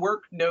 Absolutely no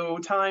work, no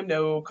time,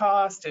 no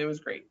cost. It was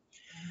great.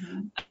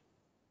 Mm-hmm.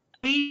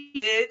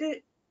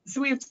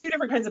 We have 2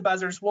 different kinds of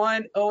buzzers.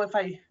 One,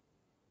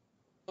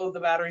 the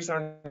batteries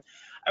aren't.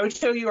 I would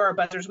show you our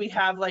buzzers. We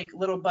have like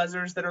little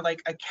buzzers that are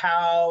like a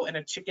cow and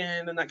a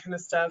chicken and that kind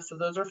of stuff. So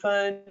those are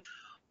fun.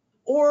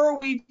 Or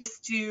we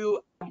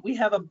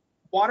have a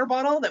water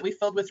bottle that we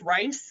filled with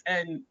rice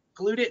and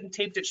glued it and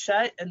taped it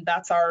shut. And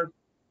that's our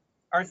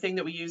thing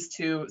that we use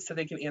so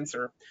they can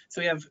answer.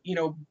 So we have,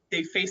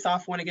 they face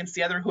off one against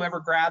the other. Whoever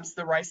grabs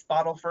the rice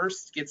bottle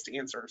first gets to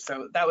answer.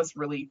 So that was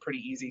really pretty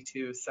easy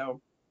too.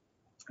 So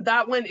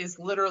that one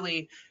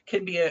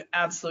can be an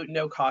absolute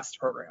no cost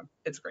program.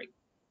 It's great.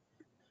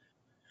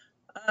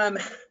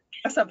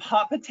 Dress Up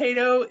Hot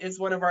Potato is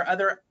one of our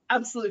other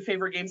absolute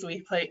favorite games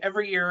we play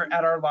every year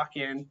at our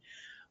lock-in.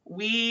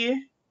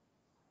 We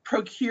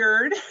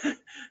procured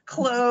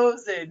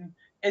clothes and,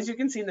 as you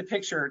can see in the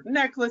picture,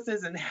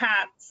 necklaces and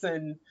hats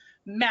and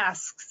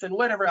masks and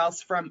whatever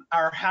else from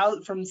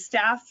from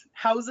staff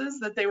houses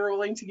that they were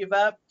willing to give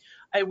up.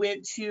 I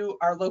went to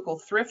our local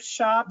thrift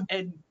shop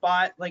and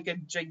bought like a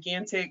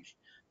gigantic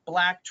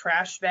black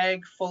trash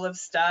bag full of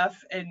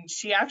stuff, and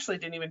she actually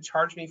didn't even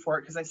charge me for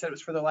it because I said it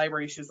was for the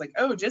library. She was like,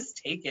 oh, just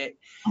take it.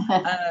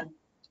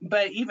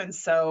 But even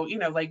so,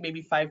 like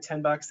maybe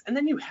 $5-10, and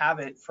then you have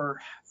it for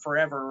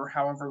forever or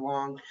however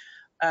long.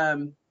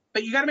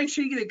 But you got to make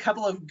sure you get a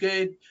couple of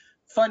good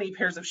funny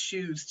pairs of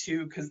shoes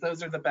too, because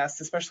those are the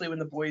best, especially when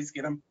the boys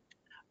get them.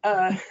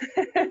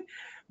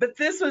 But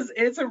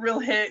it's a real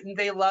hit and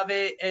they love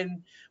it.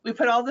 And we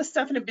put all this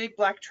stuff in a big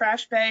black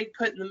trash bag,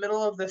 put in the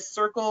middle of the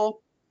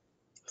circle,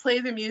 play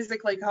the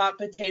music like hot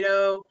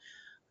potato.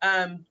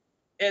 And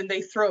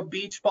they throw a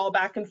beach ball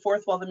back and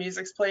forth while the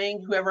music's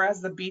playing. Whoever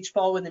has the beach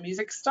ball when the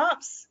music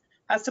stops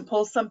has to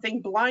pull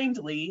something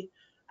blindly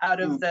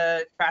out of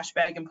the trash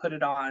bag and put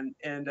it on.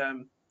 And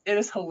it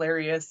is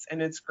hilarious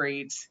and it's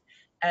great.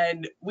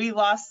 And we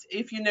lost,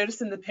 if you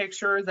notice in the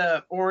picture,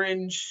 the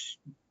orange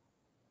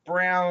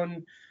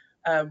brown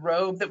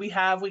robe that we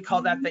have, we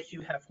call that the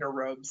Hugh Hefner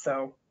robe.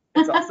 So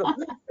it's awesome.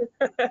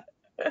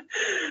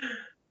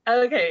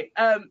 Okay,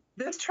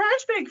 this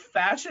trash bag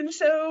fashion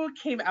show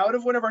came out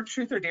of one of our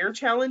Truth or Dare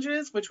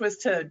challenges, which was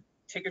to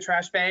take a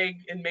trash bag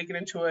and make it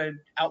into an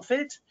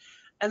outfit.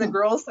 And the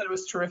girls said it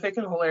was terrific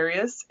and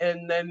hilarious.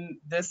 And then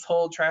this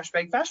whole trash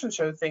bag fashion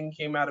show thing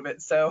came out of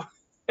it. So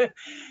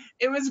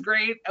it was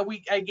great.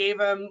 I gave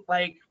them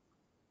like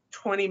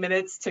 20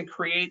 minutes to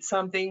create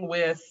something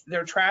with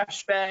their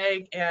trash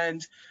bag.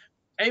 And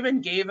I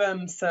even gave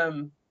them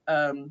some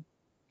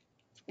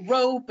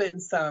rope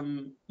and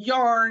some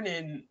yarn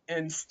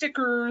and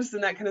stickers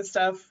and that kind of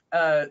stuff.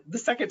 The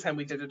second time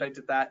we did it, I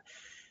did that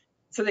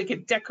so they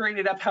could decorate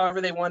it up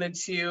however they wanted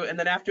to. And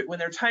then after, when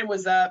their time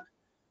was up,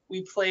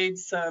 we played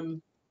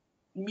some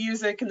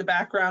music in the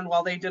background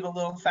while they did a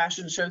little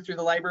fashion show through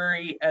the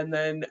library. And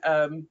then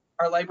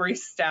our library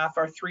staff,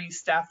 our 3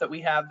 staff that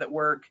we have that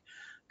work,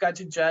 got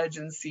to judge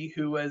and see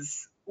who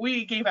was,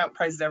 we gave out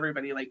prizes to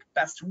everybody, like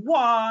best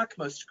walk,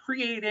 most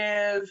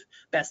creative,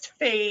 best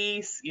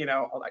face, you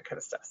know, all that kind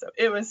of stuff. So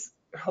it was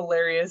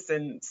hilarious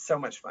and so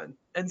much fun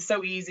and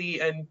so easy.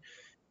 And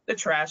the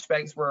trash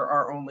bags were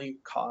our only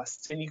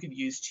cost, and you could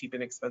use cheap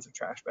and expensive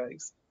trash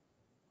bags.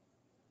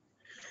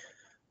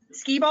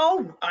 Skee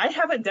ball, I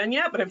haven't done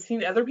yet, but I've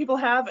seen other people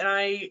have, and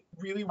I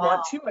really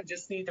want to. I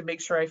just need to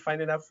make sure I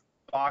find enough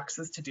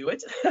boxes to do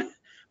it. But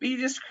you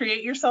just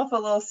create yourself a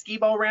little skee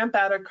ball ramp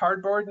out of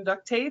cardboard and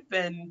duct tape,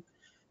 and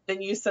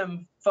then use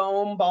some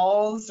foam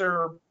balls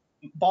or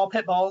ball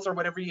pit balls or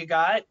whatever you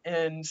got,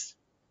 and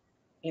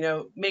you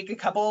know, make a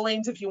couple of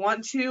lanes if you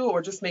want to,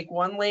 or just make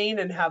one lane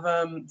and have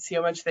them see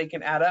how much they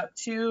can add up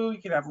to. You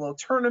can have a little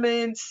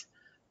tournament.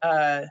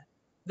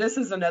 This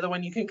is another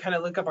one you can kind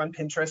of look up on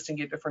Pinterest and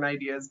get different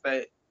ideas,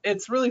 but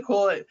it's really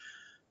cool.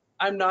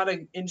 I'm not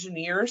an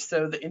engineer,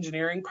 so the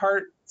engineering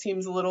part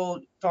seems a little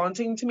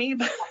daunting to me,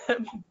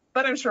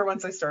 but I'm sure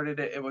once I started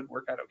it, it would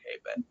work out okay.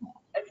 But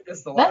I think this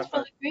is a lot of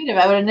fun. That's really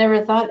creative. I would have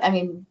never thought, I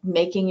mean,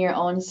 making your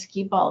own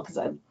skee ball, because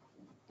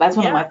that's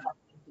one of my favorite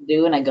things to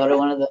do, and I go to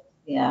one of the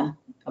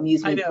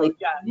amusement places.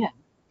 Yeah,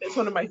 it's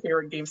one of my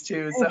favorite games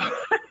too, so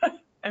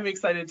I'm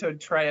excited to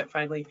try it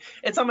finally.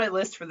 It's on my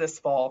list for this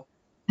fall.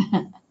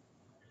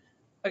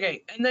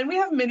 Okay, and then we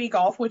have mini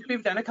golf, which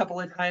we've done a couple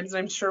of times, and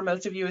I'm sure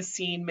most of you have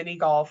seen mini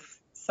golf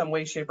some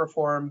way, shape, or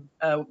form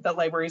that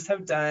libraries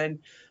have done.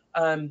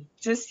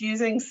 Just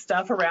using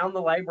stuff around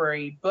the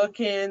library,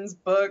 bookends,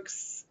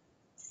 books,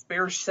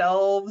 spare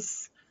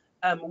shelves.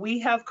 We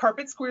have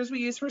carpet squares we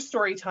use for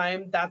story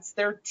time. That's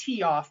their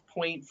tee-off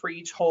point for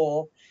each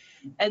hole.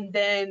 And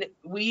then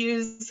we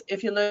use,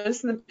 if you'll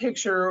notice in the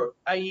picture,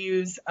 I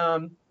use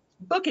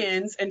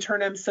bookends and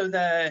turn them so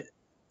the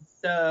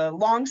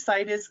long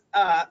side is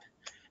up,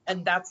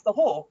 and that's the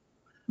hole.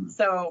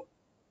 So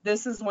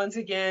this is, once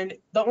again,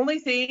 the only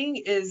thing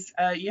is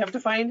you have to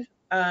find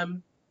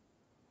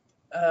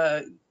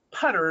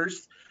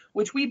putters,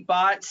 which we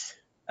bought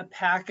a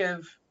pack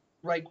of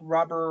like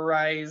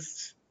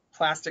rubberized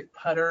plastic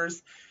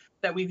putters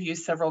that we've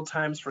used several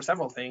times for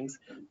several things.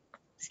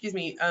 Excuse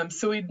me.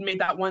 So we made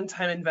that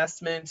one-time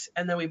investment,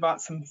 and then we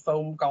bought some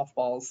foam golf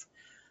balls.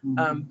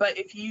 But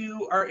if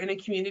you are in a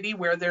community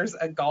where there's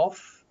a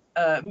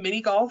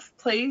mini golf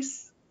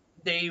place,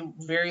 they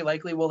very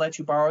likely will let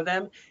you borrow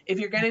them. If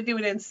you're going to do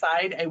it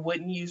inside, I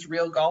wouldn't use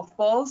real golf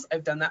balls.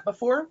 I've done that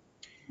before.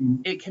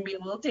 It can be a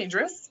little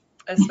dangerous,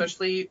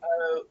 especially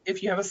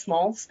if you have a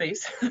small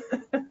space.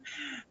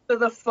 So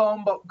the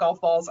foam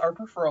golf balls are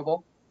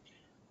preferable.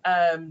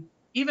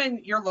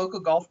 Even your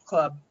local golf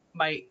club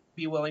might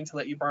be willing to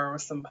let you borrow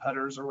some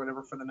putters or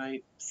whatever for the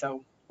night.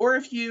 So, or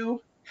if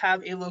you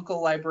have a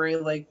local library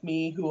like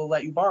me who will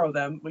let you borrow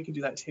them, we can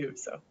do that too.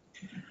 So,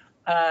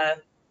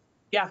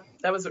 yeah,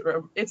 that was,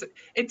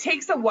 it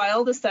takes a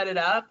while to set it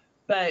up,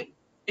 but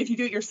if you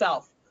do it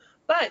yourself.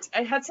 But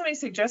I had somebody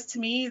suggest to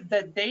me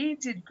that they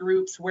did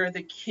groups where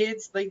the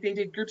kids, like they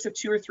did groups of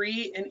 2 or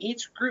 3, and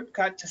each group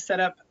got to set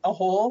up a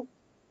hole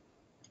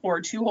or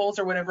 2 holes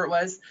or whatever it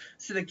was.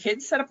 So the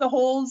kids set up the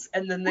holes,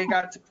 and then they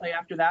got to play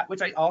after that,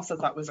 which I also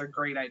thought was a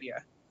great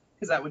idea,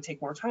 because that would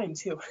take more time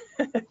too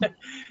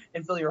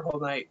and fill your whole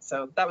night.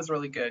 So that was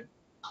really good.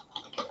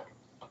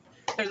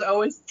 There's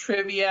always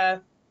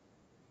trivia.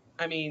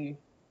 I mean,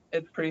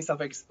 it's pretty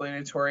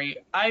self-explanatory.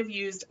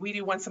 We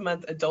do once a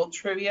month adult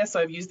trivia, so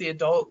I've used the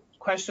adult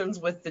questions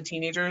with the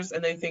teenagers,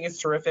 and they think it's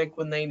terrific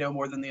when they know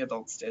more than the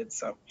adults did.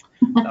 So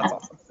that's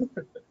awesome.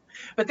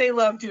 But they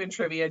love doing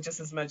trivia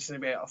just as much as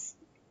anybody else.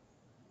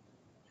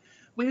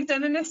 We've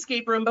done an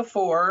escape room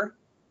before.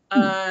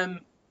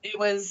 It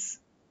was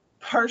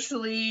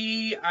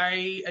Partially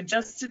I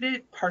adjusted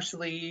it,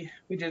 partially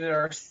we did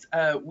it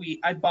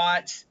I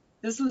bought,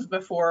 this was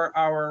before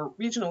our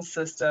regional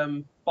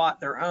system bought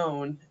their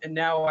own, and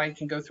now I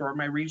can go through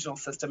my regional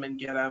system and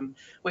get them,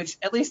 which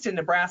at least in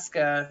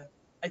Nebraska,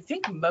 I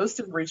think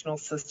most of the regional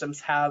systems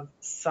have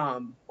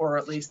some, or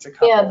at least a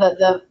Yeah,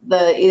 couple.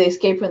 the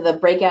escape from the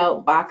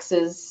breakout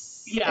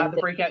boxes Yeah, and the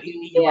things. breakout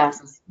EDU Yeah.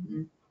 boxes.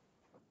 Mhm.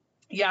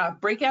 Yeah,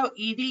 Breakout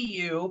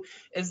EDU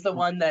is the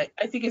one that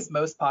I think is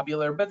most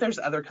popular, but there's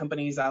other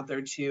companies out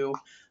there too.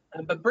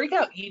 But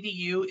Breakout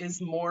EDU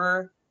is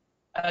more,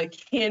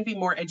 can be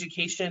more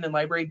education and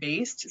library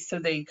based, so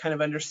they kind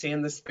of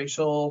understand the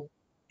spatial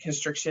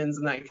constrictions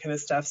and that kind of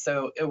stuff.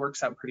 So it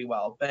works out pretty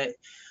well. But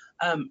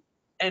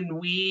and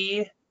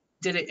we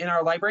did it in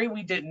our library.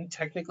 We didn't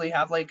technically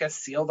have like a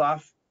sealed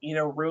off,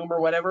 room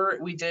or whatever.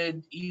 We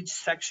did each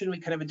section. We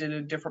kind of did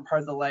a different part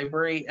of the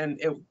library,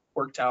 and it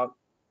worked out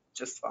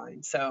just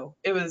fine. So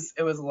it was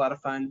a lot of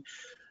fun.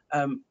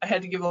 I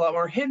had to give a lot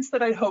more hints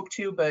than I'd hoped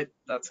to, but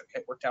that's okay.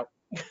 It worked out.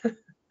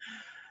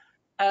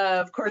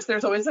 Of course,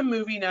 there's always a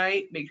movie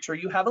night. Make sure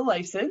you have a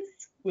license,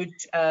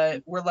 which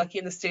we're lucky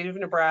in the state of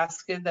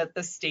Nebraska that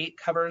the state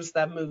covers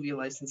that movie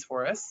license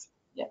for us.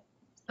 Yeah.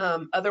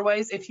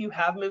 Otherwise, if you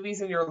have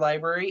movies in your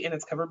library and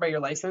it's covered by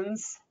your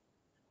license,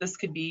 this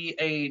could be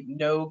a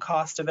no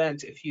cost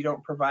event if you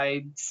don't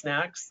provide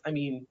snacks. I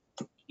mean,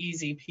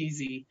 easy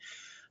peasy.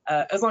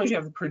 As long as you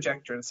have the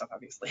projector and stuff,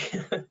 obviously.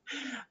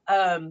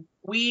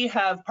 We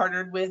have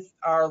partnered with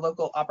our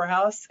local opera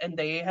house, and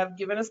they have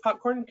given us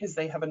popcorn because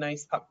they have a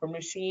nice popcorn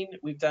machine.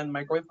 We've done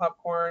microwave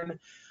popcorn.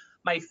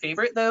 My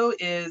favorite, though,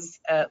 is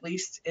at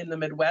least in the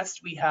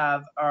Midwest, we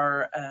have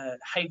our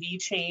Hy-Vee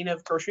chain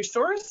of grocery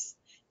stores,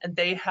 and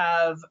they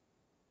have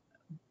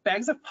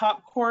bags of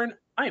popcorn.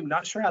 I'm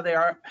not sure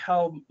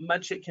how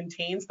much it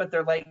contains, but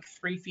they're like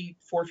 3 feet,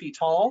 4 feet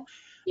tall.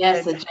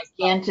 Yes, And the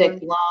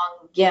gigantic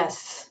long,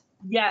 yes.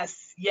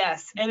 Yes.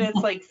 And it's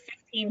like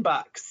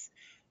 $15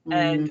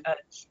 and Mm.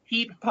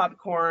 cheap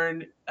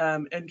popcorn,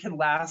 and can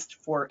last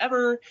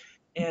forever.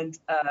 And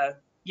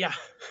yeah,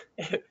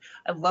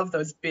 I love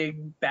those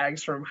big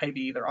bags from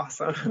Hy-Vee. They're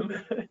awesome.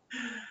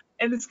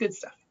 And it's good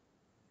stuff.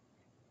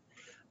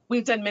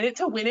 We've done Minute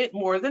to Win It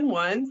more than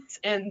once,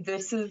 and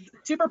this is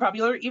super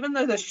popular. Even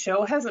though the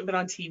show hasn't been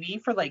on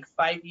TV for like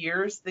 5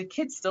 years, the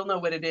kids still know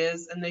what it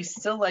is, and they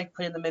still like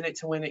playing the Minute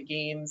to Win It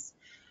games.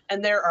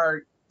 And there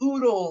are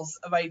oodles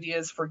of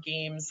ideas for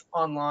games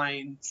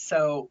online.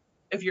 So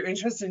if you're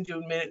interested in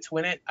doing Minute to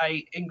Win It,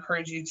 I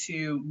encourage you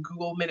to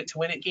Google Minute to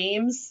Win It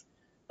games.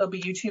 There'll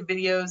be YouTube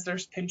videos,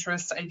 there's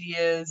Pinterest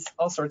ideas,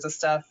 all sorts of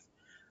stuff.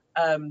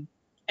 And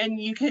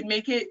you can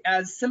make it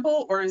as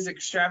simple or as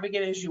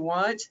extravagant as you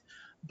want.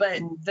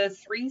 But the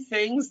 3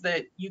 things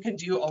that you can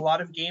do a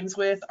lot of games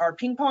with are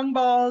ping pong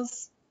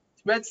balls,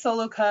 red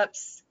solo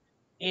cups,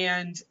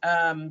 and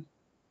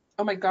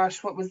oh my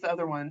gosh, what was the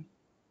other one?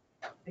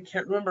 I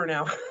can't remember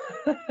now.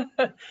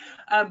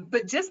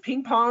 But just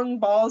ping pong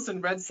balls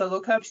and red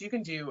solo cups, you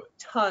can do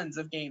tons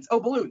of games. Oh,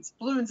 balloons.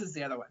 Balloons is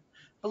the other one.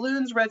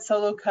 Balloons, red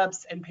solo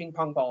cups, and ping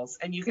pong balls.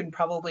 And you can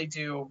probably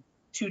do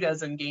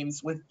 24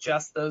 games with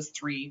just those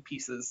 3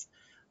 pieces.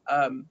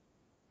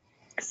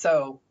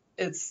 So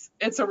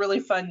it's a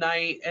really fun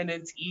night, and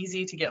it's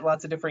easy to get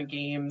lots of different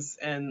games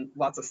and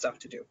lots of stuff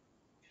to do.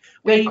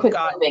 Very quick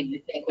moving,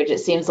 I think, which it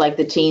seems like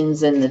the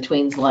teens and the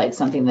tweens like,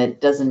 something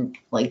that doesn't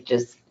like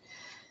just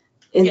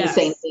is the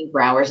same thing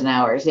for hours and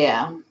hours.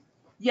 Yeah.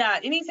 Yeah,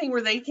 anything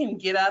where they can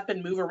get up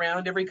and move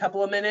around every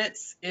couple of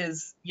minutes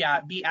is,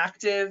 be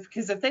active,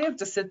 because if they have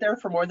to sit there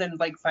for more than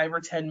like 5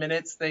 or 10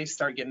 minutes, they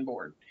start getting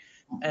bored.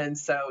 And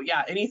so,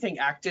 anything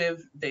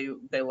active,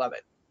 they love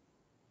it.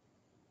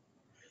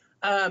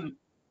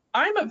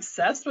 I'm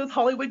obsessed with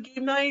Hollywood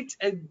Game Night,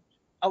 and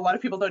a lot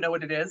of people don't know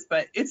what it is,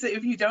 but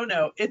if you don't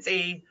know, it's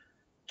a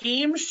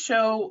game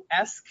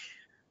show-esque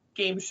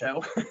game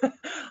show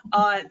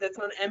that's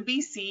on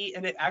NBC,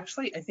 and it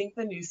actually, I think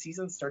the new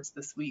season starts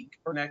this week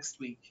or next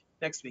week.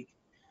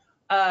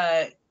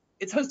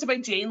 It's hosted by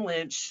Jane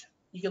Lynch.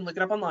 You can look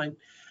it up online.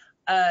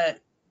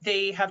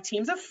 They have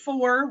teams of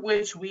 4,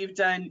 which we've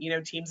done,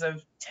 teams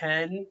of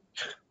 10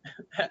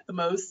 at the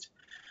most.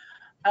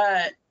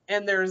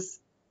 And there's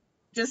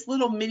just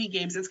little mini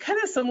games. It's kind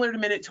of similar to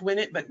Minute to Win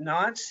It, but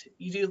not.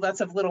 You do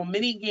lots of little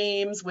mini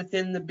games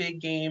within the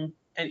big game,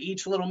 and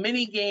each little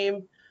mini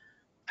game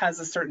has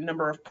a certain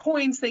number of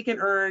points they can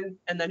earn,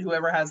 and then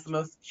whoever has the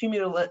most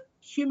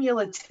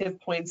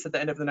cumulative points at the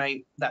end of the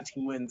night, that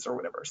team wins or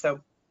whatever. So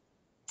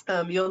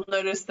you'll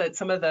notice that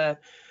some of the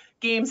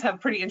games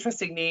have pretty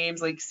interesting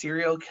names, like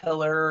Serial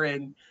Killer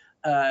and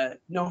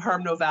No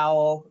Harm, No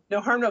Foul.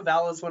 No Harm, No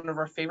Foul is one of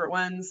our favorite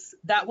ones.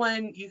 That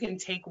one, you can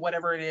take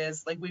whatever it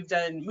is. Like, we've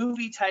done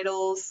movie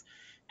titles,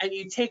 and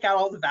you take out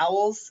all the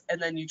vowels,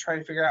 and then you try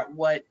to figure out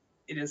what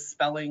it is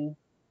spelling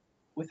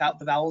without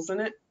the vowels in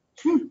it.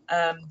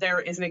 There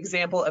is an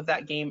example of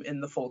that game in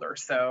the folder,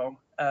 so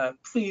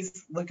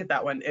please look at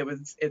that one.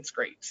 It's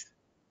great.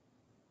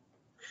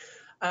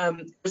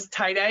 There's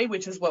tie-dye,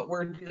 which is what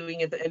we're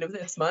doing at the end of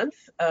this month.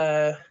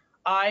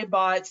 I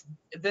bought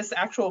this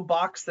actual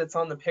box that's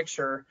on the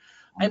picture.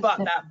 I bought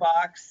that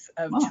box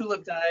of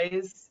tulip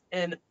dies,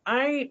 and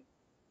I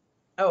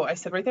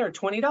said right there,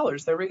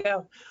 $20. There we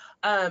go.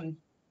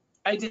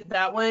 I did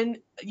that one.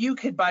 You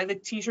could buy the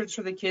t-shirts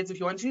for the kids if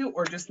you want to,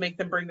 or just make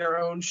them bring their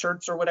own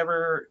shirts or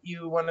whatever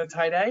you want to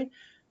tie-dye.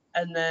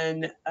 And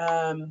then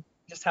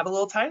just have a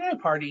little tie-dye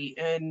party.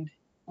 And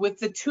with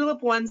the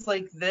tulip ones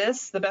like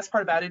this, the best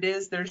part about it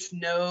is you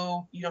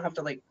don't have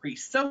to like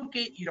pre-soak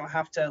it. You don't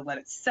have to let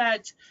it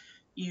set.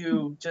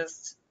 You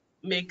just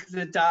make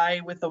the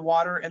dye with the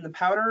water and the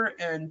powder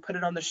and put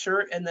it on the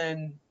shirt, and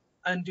then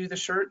undo the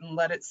shirt and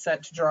let it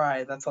set to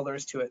dry. That's all there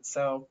is to it.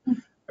 So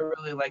I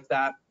really like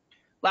that.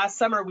 Last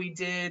summer we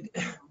did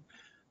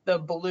the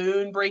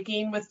balloon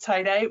breaking with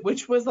tie-dye,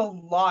 which was a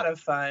lot of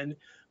fun,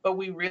 but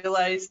we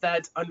realized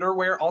that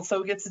underwear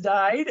also gets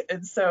dyed.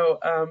 And so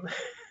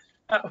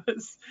that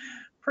was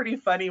pretty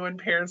funny when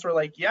parents were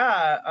like,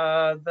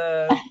 yeah,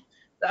 the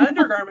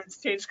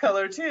undergarments change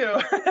color too.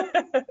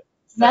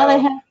 So, now they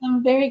have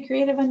some very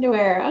creative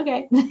underwear.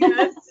 Okay.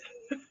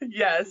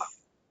 Yes.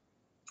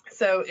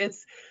 So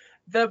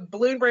the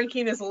balloon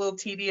breaking is a little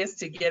tedious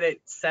to get it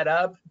set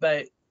up,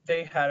 but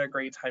they had a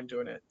great time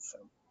doing it. So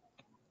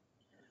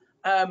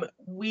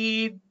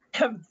we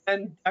have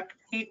done duct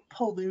tape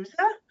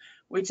palooza,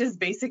 which is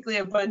basically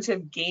a bunch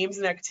of games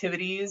and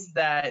activities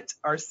that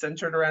are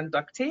centered around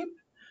duct tape.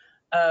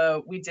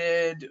 We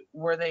did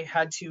where they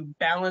had to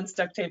balance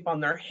duct tape on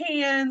their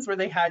hands, where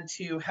they had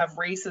to have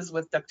races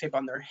with duct tape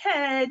on their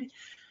head,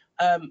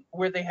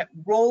 where they had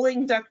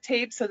rolling duct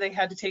tape. So they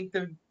had to take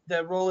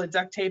the roll of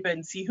duct tape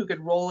and see who could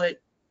roll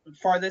it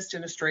farthest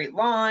in a straight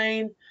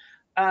line.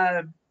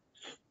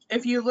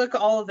 If you look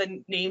all of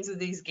the names of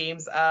these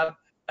games up,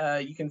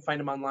 you can find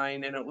them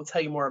online and it will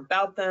tell you more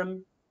about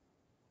them.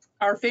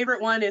 Our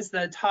favorite one is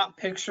the top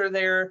picture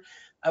there.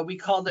 We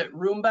called it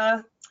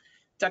Roomba,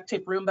 duct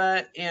tape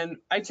Roomba. And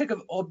I took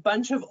a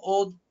bunch of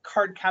old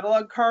card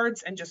catalog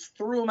cards and just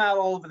threw them out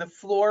all over the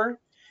floor.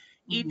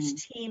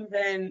 Each team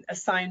then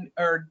assigned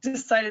or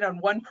decided on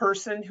one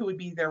person who would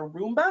be their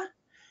Roomba.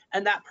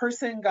 And that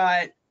person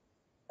got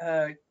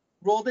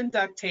rolled in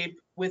duct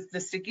tape with the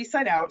sticky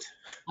side out.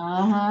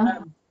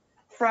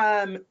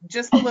 From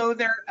just below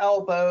their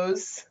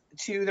elbows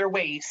to their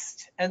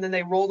waist, and then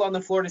they rolled on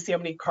the floor to see how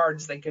many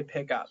cards they could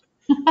pick up.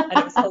 And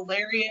it was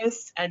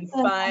hilarious and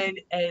fun,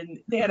 and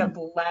they had a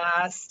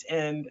blast,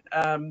 and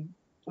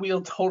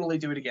we'll totally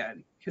do it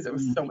again because it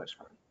was so much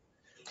fun.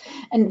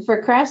 And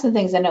for crafts and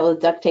things, I know with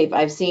duct tape,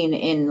 I've seen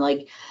in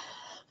like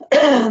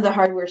the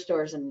hardware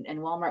stores and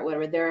Walmart,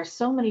 whatever, there are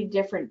so many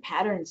different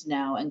patterns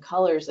now and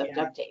colors of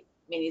duct tape.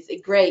 I mean,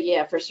 it's gray,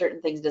 yeah, for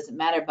certain things doesn't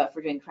matter, but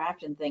for doing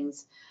craft and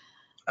things,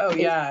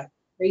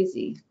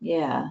 crazy.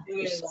 Yeah.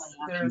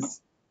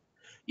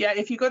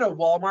 If you go to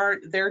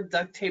Walmart, their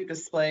duct tape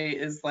display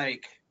is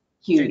like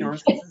huge.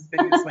 Ginormous. It's as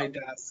big as my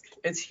desk.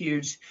 It's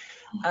huge.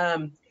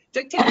 Duct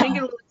tape can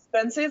get a little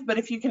expensive, but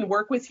if you can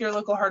work with your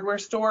local hardware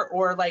store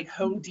or like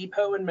Home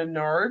Depot and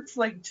Menards,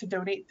 like to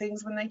donate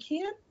things when they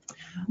can,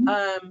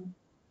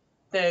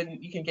 then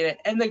you can get it.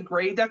 And the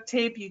gray duct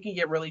tape you can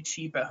get really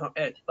cheap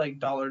at like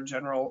Dollar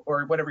General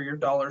or whatever your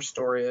dollar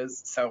store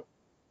is. So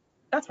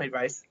that's my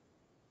advice.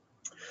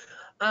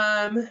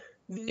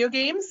 Video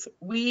games,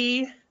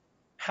 we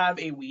have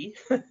a Wii.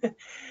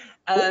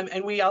 And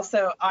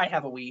I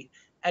have a Wii.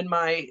 And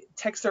my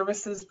tech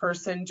services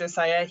person,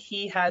 Josiah,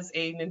 he has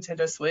a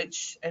Nintendo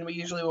Switch, and we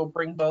usually will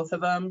bring both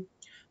of them.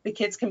 The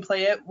kids can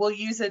play it. We'll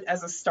use it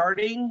as a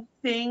starting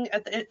thing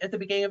at the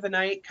beginning of the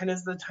night, kind of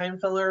as the time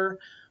filler.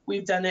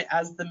 We've done it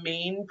as the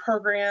main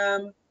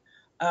program.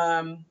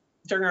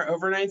 During our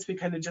overnights, we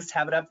kind of just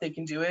have it up. They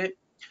can do it.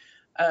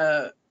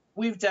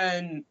 We've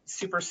done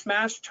Super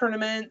Smash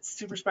tournaments,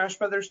 Super Smash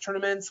Brothers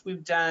tournaments.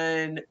 We've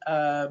done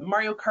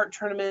Mario Kart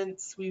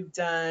tournaments. We've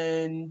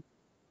done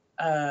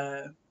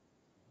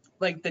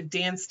like the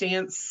Dance,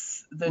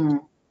 the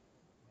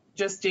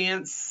Just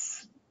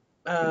Dance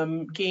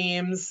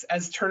games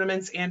as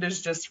tournaments and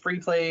as just free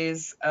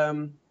plays.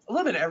 A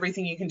little bit of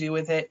everything you can do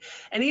with it.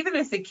 And even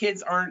if the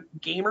kids aren't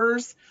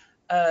gamers,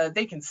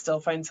 they can still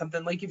find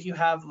something. Like if you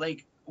have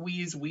like, we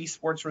use Wii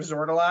Sports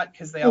Resort a lot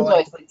because they all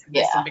like play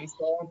tennis and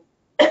baseball.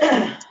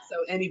 So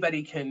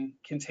anybody can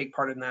take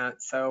part in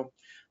that. So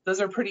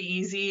those are pretty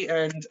easy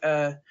and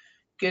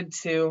good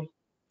to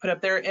put up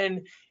there.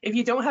 And if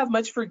you don't have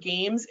much for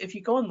games, if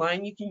you go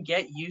online, you can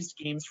get used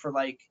games for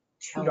like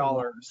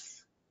 $2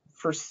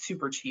 for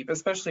super cheap,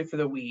 especially for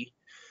the Wii.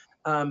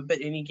 But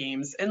any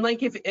games, and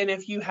like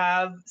if you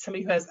have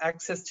somebody who has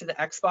access to the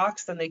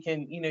Xbox, then they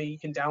can, you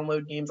can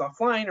download games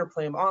offline or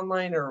play them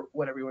online or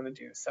whatever you want to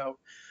do. So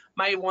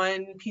my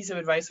one piece of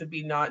advice would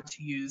be not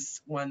to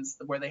use ones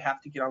where they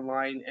have to get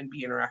online and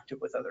be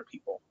interactive with other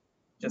people,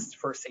 just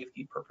for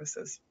safety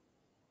purposes.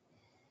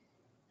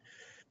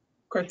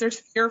 Of course, there's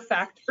Fear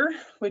Factor,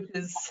 which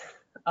is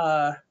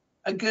a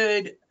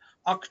good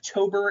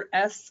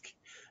October-esque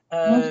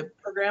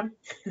program.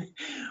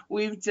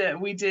 We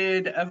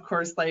did, of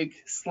course, like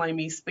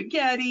slimy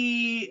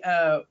spaghetti.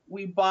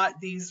 We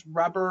bought these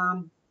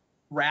rubber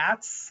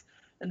rats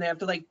and they have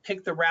to like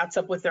pick the rats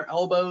up with their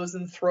elbows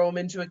and throw them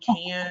into a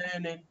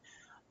can.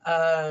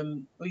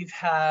 And we've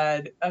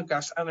had, oh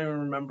gosh, I don't even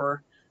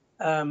remember,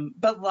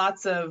 but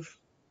lots of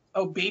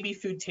baby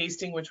food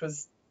tasting, which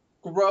was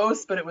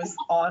gross, but it was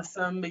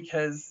awesome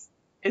because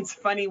it's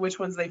funny which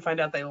ones they find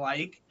out they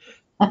like.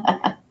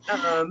 And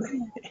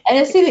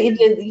I see that you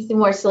did some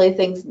more silly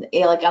things,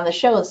 like on the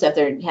show and stuff.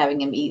 They're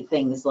having him eat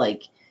things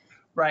like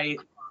right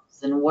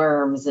and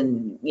worms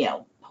and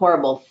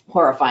horrible,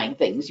 horrifying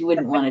things. You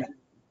wouldn't want to do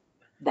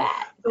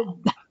that.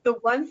 The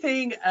one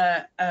thing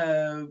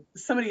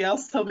somebody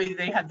else told me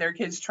they had their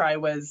kids try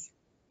was,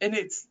 and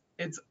it's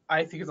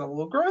I think it's a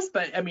little gross,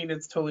 but I mean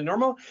it's totally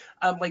normal.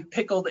 Like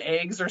pickled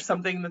eggs or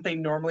something that they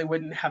normally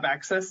wouldn't have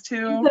access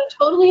to. It's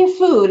totally a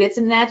food. It's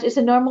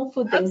a normal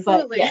food thing.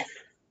 Absolutely. But yes,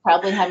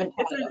 probably haven't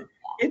tried it.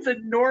 It's a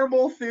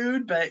normal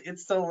food, but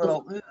it's still a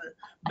little.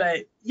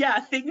 But yeah,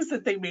 things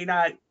that they may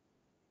not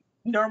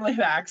normally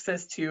have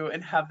access to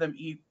and have them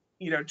eat.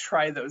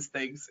 Try those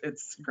things.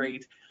 It's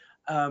great.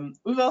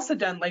 We've also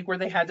done like where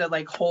they had to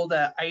like hold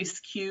an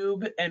ice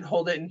cube and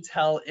hold it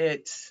until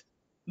it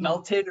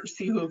melted, or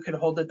see who could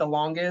hold it the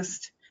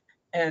longest.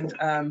 And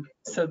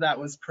so that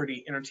was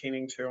pretty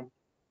entertaining too.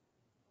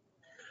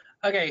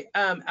 Okay,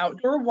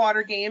 outdoor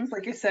water games.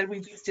 Like I said, we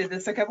just did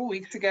this a couple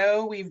weeks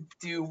ago. We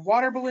do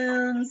water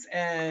balloons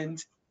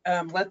and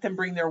let them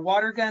bring their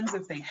water guns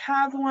if they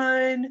have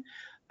one.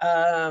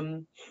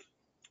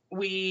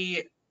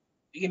 We,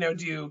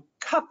 do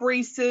cup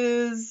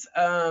races,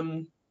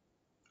 kind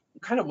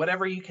of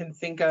whatever you can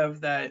think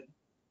of that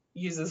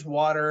uses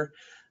water.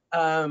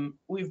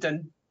 We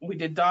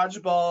did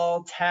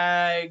dodgeball,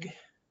 tag.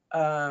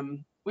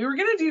 We were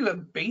gonna do a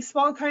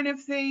baseball kind of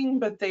thing,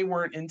 but they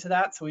weren't into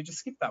that, so we just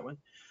skipped that one.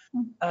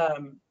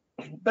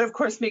 But of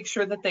course, make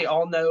sure that they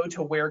all know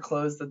to wear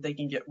clothes that they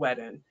can get wet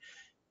in.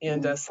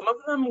 And some of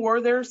them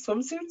wore their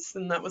swimsuits,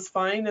 and that was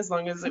fine as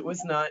long as it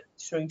was not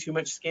showing too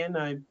much skin.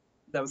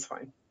 That was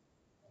fine.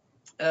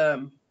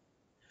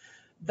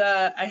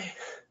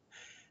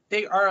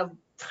 They are a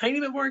tiny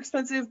bit more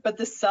expensive, but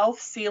the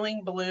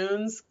self-sealing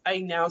balloons, I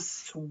now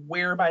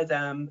swear by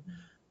them.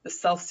 The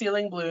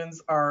self-sealing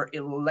balloons are a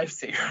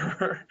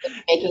lifesaver.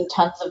 Making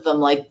tons of them,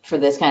 like for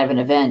this kind of an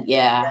event,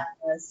 yeah.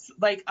 Yes.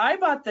 Like I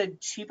bought the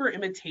cheaper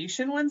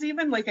imitation ones,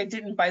 even like I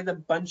didn't buy the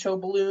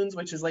Buncho balloons,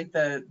 which is like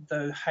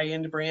the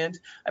high-end brand.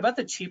 I bought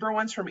the cheaper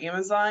ones from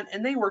Amazon,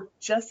 and they work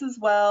just as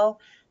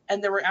well.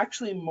 And there were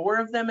actually more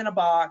of them in a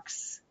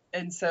box.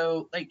 And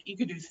so like you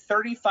could do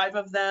 35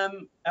 of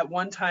them at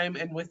one time,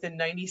 and within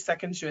 90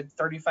 seconds you had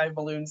 35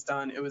 balloons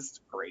done. It was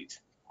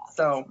great.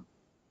 So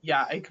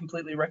yeah, I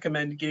completely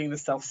recommend getting the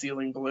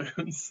self-sealing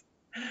balloons.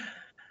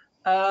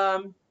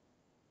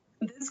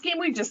 This game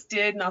we just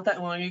did not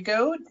that long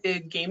ago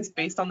did games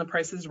based on the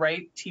Price is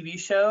Right TV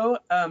show.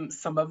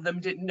 Some of them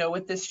didn't know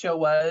what this show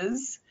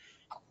was,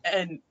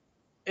 and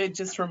it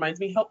just reminds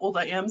me how old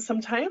I am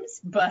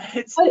sometimes. But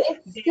it's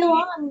still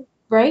on,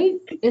 right?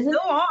 It's still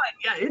on.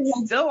 Yeah,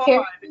 it's still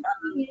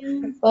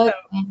on. But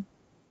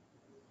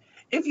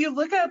if you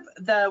look up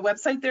the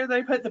website there that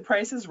I put, The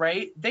Price is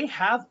Right, they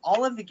have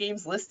all of the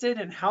games listed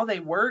and how they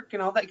work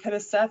and all that kind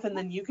of stuff, and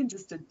then you can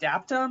just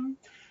adapt them.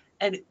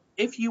 And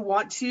if you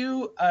want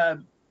to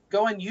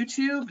go on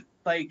YouTube,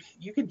 like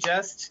you could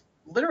just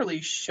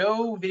literally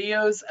show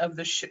videos of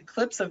the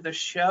clips of the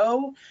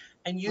show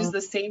and use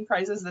the same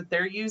prizes that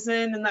they're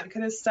using and that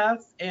kind of stuff.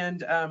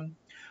 And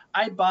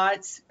I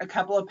bought a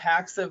couple of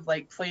packs of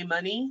like play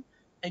money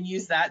and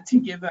used that to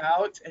give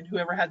out, and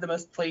whoever had the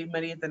most play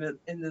money at the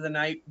end of the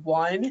night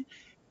won.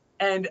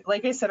 And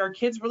like I said, our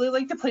kids really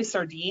like to play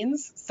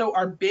sardines. So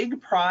our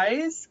big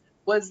prize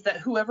was that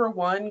whoever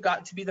won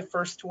got to be the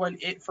first one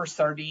for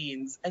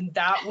sardines. And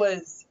that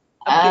was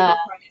a bigger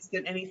prize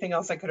than anything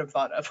else I could have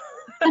thought of.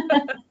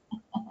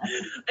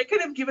 I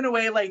could have given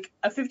away like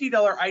a $50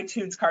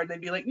 iTunes card. They'd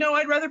be like, no,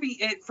 I'd rather be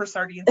it for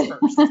sardines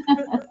first.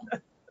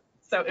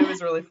 So it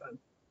was really fun.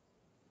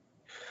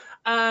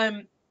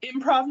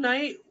 Improv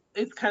night,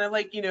 it's kind of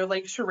like,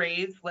 like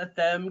charades, let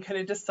them kind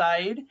of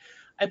decide.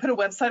 I put a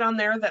website on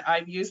there that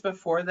I've used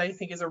before that I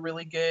think is a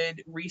really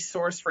good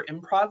resource for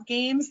improv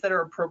games that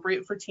are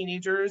appropriate for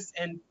teenagers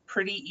and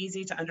pretty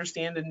easy to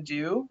understand and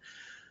do.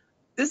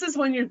 This is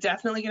when you're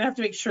definitely going to have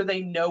to make sure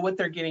they know what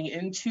they're getting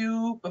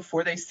into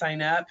before they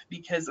sign up,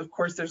 because of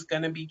course there's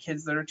going to be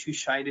kids that are too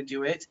shy to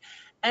do it.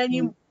 And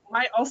you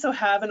might also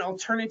have an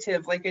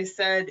alternative. Like I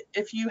said,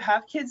 if you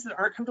have kids that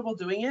aren't comfortable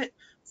doing it,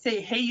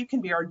 say, hey, you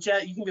can be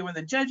you can be one of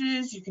the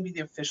judges, you can be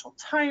the official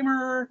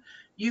timer,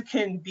 you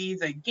can be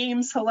the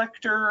game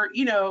selector,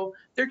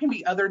 there can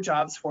be other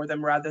jobs for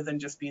them rather than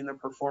just being the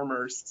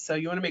performers. So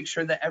you want to make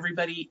sure that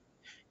everybody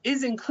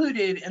is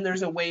included, and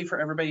there's a way for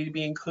everybody to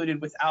be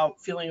included without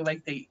feeling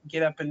like they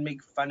get up and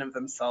make fun of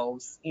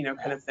themselves,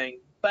 kind of thing.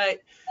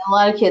 But a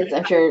lot of kids,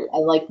 I'm sure,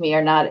 like me,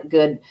 are not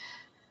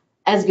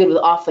as good with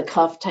off the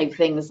cuff type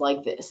things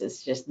like this.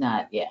 It's just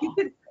not, yeah.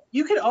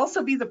 You could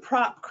also be the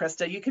prop,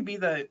 Krista. You could be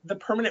the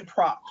permanent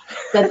prop.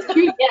 That's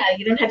true. Yeah,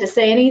 you don't have to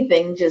say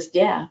anything. Just,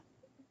 yeah.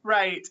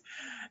 Right.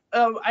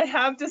 I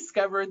have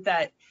discovered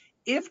that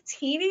if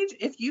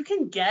you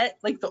can get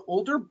like the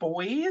older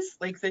boys,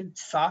 like the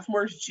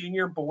sophomores,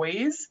 junior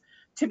boys,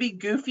 to be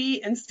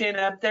goofy and stand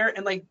up there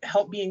and like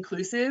help be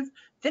inclusive,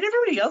 then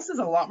everybody else is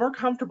a lot more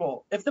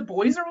comfortable. If the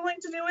boys are willing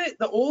to do it,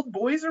 the old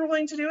boys are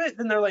willing to do it,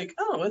 then they're like,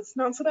 oh, it's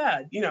not so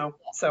bad, you know.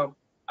 So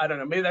I don't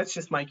know, maybe that's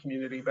just my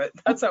community, but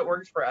that's how it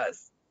works for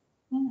us.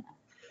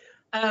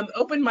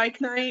 Open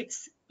mic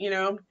nights, you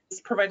know,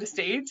 just provide a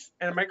stage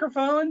and a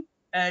microphone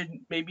and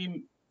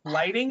maybe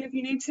lighting if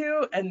you need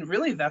to, and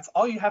really that's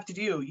all you have to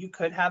do. You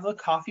could have a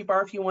coffee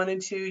bar if you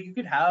wanted to, you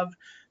could have,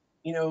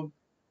 you know,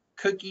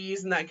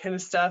 cookies and that kind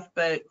of stuff,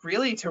 but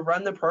really to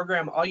run the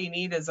program all you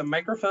need is a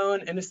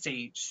microphone and a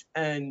stage,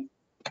 and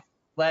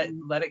let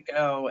it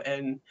go.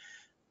 And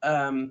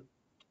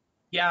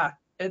yeah,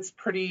 it's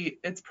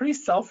pretty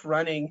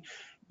self-running.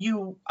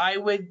 I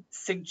would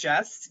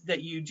suggest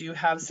that you do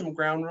have some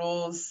ground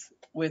rules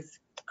with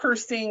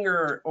cursing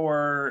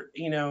or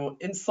you know,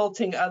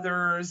 insulting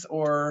others,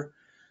 or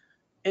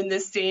in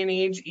this day and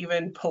age,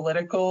 even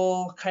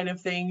political kind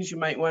of things. You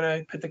might want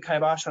to put the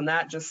kibosh on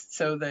that, just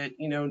so that,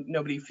 you know,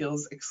 nobody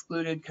feels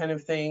excluded, kind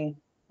of thing.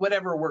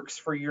 Whatever works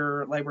for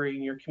your library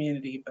and your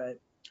community, but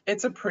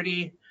it's a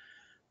pretty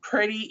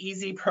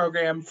easy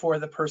program for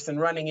the person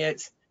running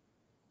it,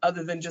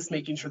 other than just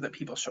making sure that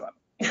people show up.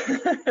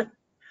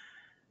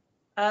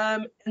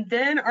 And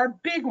then our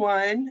big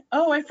one,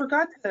 oh, I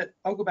forgot that,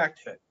 I'll go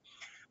back to it.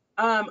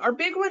 Our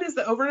big one is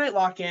the overnight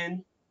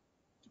lock-in.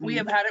 We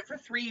have had it for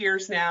 3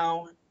 years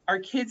now. Our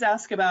kids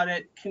ask about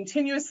it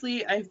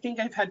continuously. I think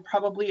I've had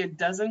probably a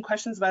dozen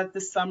questions about it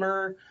this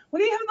summer. When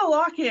do you have the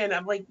lock-in?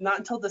 I'm like, not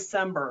until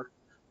December.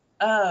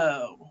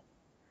 Oh.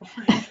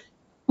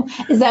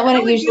 Is that when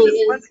it usually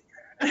is?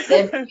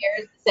 Every year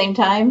at the same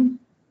time?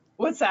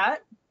 What's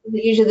that? Is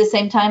it usually the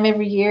same time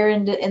every year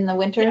in the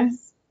winter?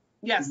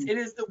 Yes, it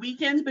is the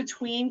weekend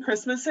between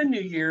Christmas and New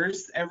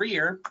Year's every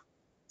year.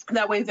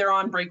 That way they're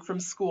on break from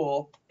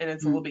school, and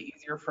it's a little bit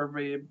easier for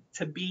everybody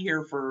to be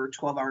here for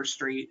 12 hours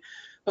straight.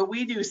 But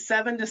we do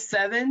 7 to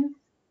 7,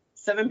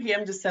 7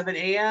 p.m. to 7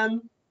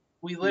 a.m.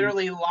 We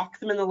literally lock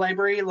them in the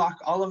library, lock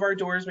all of our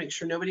doors, make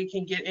sure nobody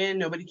can get in,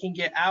 nobody can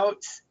get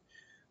out,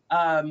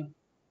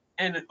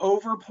 and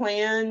over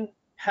plan,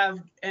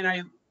 and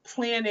I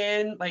plan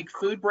in like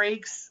food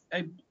breaks.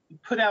 I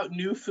put out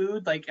new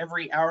food like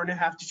every hour and a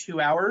half to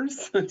 2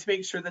 hours to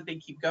make sure that they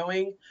keep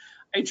going.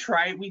 We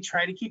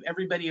try to keep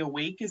everybody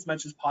awake as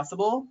much as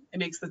possible. It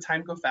makes the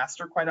time go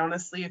faster, quite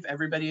honestly, if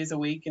everybody is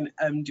awake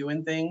and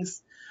doing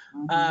things.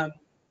 Let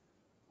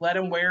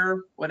them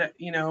wear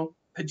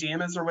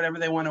pajamas or whatever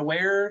they want to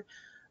wear.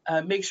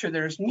 Make sure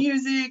there's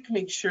music,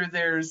 make sure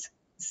there's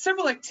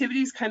several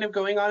activities kind of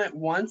going on at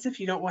once. If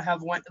you don't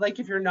have one, like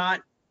if you're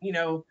not, you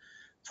know,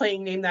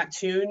 playing Name That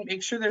Tune,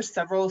 make sure there's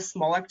several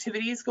small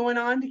activities going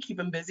on to keep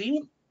them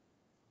busy.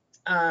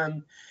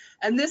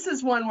 And this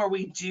is one where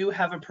we do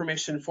have a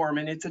permission form,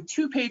 and it's a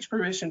 2-page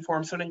permission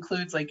form. So it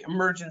includes like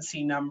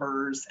emergency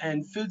numbers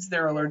and foods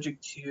they're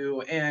allergic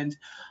to and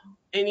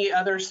any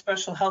other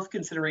special health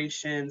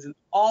considerations and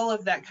all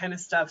of that kind of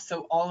stuff.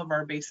 So all of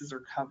our bases are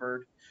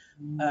covered.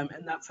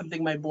 And that's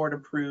something my board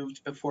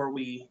approved before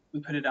we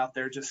put it out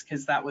there, just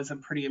because that was a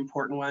pretty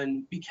important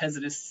one, because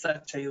it is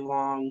such a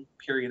long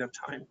period of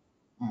time.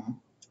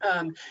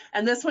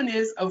 And this one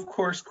is, of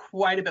course,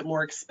 quite a bit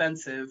more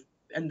expensive.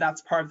 And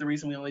that's part of the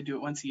reason we only do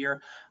it once a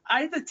year.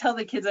 I have to tell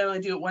the kids I only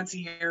do it once a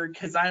year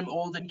because I'm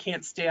old and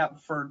can't stay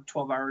up for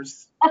 12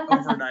 hours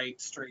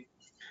overnight straight.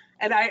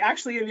 And I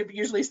actually end up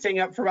usually staying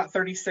up for about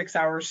 36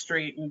 hours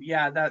straight. And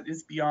yeah, that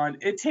is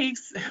beyond. It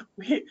takes,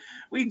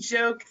 we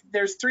joke,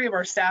 there's 3 of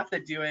our staff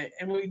that do it.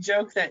 And we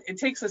joke that it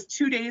takes us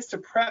 2 days to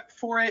prep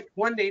for it,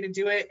 1 day to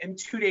do it, and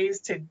 2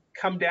 days to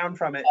come down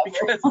from it,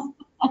 because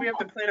we have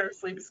to plan our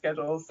sleep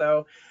schedule.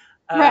 So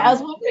right, I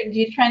was wondering, do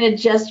you try to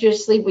adjust your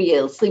sleep? Will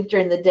you sleep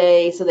during the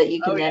day so that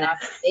you can then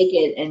make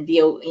it and be,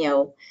 you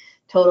know,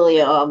 totally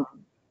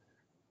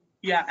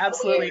yeah,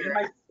 absolutely.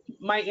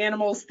 My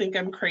animals think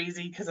I'm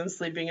crazy because I'm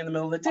sleeping in the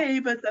middle of the day,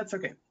 but that's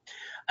okay.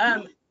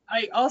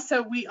 We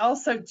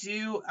also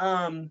do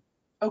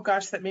oh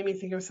gosh, that made me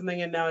think of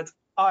something, and now it's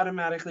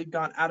automatically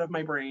gone out of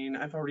my brain.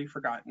 I've already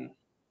forgotten.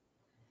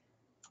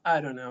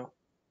 I don't know.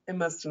 It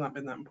must have not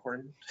been that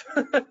important.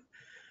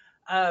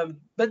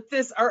 But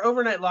our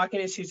overnight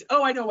lock-in issues.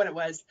 Oh, I know what it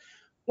was.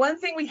 One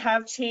thing we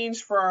have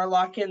changed for our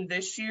lock-in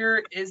this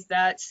year is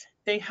that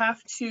they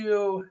have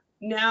to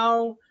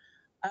now,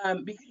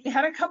 because we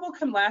had a couple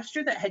come last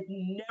year that had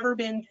never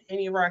been to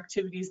any of our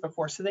activities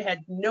before. So they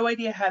had no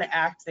idea how to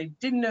act. They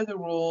didn't know the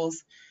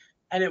rules,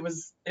 and it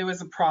was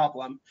a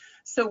problem.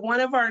 So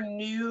one of our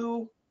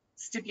new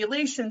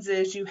stipulations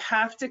is you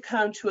have to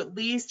come to at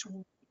least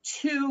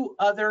 2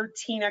 other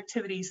teen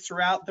activities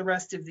throughout the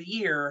rest of the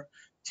year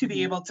to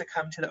be able to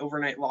come to the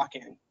overnight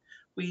lock-in.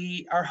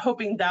 We are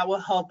hoping that will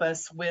help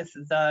us with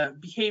the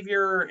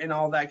behavior and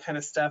all that kind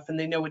of stuff, and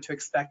they know what to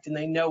expect and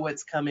they know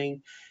what's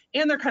coming,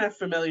 and they're kind of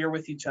familiar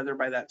with each other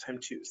by that time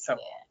too. So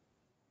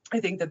I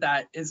think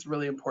that is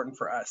really important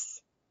for us.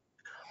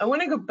 I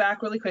want to go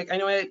back really quick. I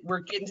know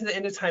we're getting to the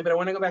end of time, but I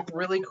want to go back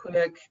really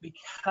quick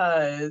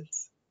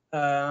because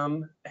I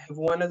have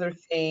one other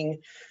thing.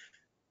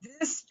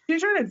 This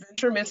Choose Your Own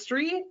Adventure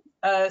mystery,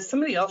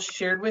 somebody else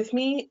shared with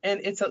me,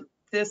 and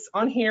this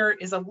on here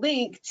is a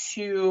link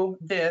to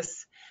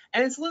this,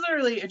 and it's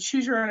literally a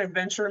Choose Your Own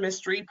Adventure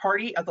mystery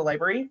party at the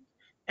library.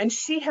 And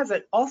she has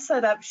it all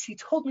set up. She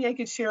told me I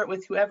could share it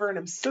with whoever, and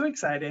I'm so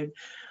excited.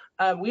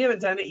 We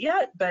haven't done it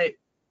yet, but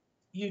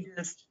you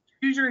just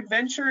choose your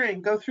adventure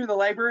and go through the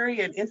library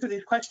and answer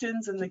these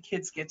questions, and the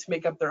kids get to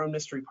make up their own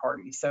mystery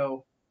party.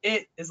 So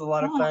it is a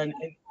lot of fun,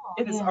 and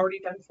it is already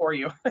done for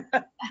you.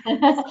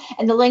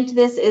 And the link to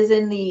this is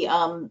in the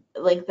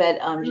link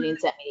that Janene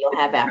sent me. You'll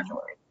have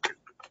afterward.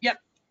 Yep.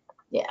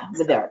 Yeah,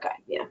 with the archive.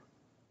 Yeah.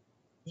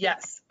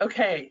 Yes.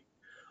 Okay.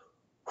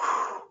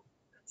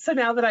 So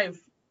now that I've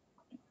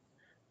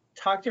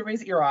talked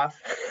everybody's ear off,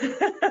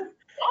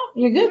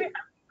 You're good.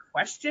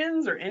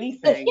 Questions or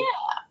anything? Yeah.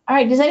 All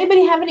right. Does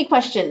anybody have any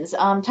questions?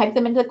 Type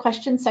them into the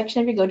questions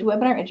section if you go to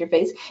webinar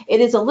interface. It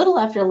is a little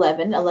after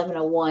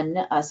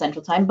 11:01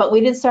 Central Time, but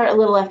we did start a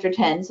little after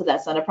 10, so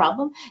that's not a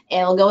problem.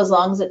 And it'll go as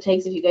long as it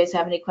takes if you guys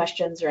have any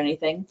questions or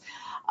anything.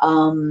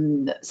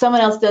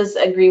 Someone else does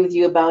agree with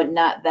you about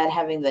not that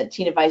having the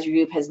teen advisory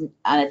group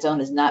on its own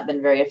has not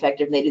been very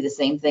effective. They do the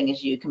same thing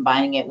as you,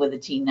 combining it with a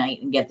teen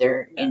night and get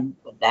their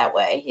input that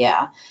way.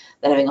 Yeah,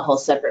 that having a whole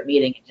separate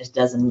meeting, it just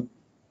doesn't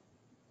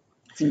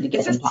seem to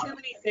get them. It's just too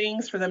many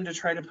things for them to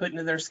try to put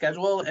into their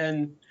schedule,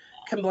 and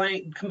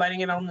combining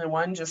it all into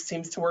one just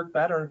seems to work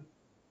better.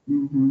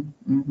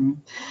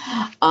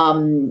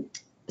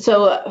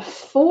 So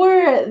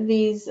for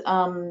these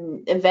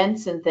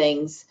events and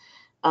things,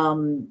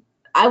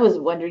 I was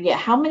wondering,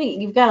 how many,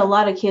 you've got a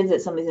lot of kids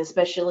at some of these,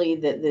 especially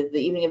the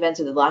evening events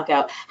or the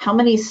lockout. How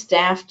many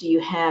staff do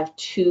you have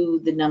to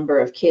the number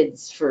of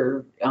kids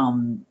for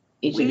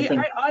each of the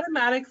things? I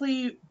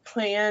automatically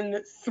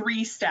plan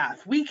 3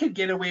 staff. We could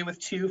get away with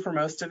 2 for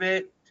most of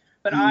it,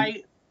 but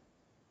I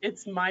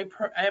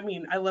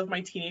love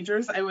my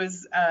teenagers. I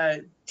was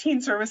a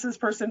teen services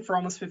person for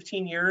almost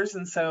 15 years,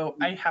 and so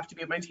I have to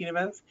be at my teen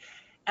events.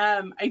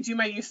 I do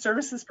my youth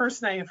services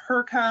person. I have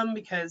her come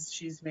because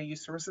she's my youth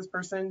services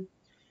person.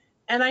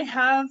 And I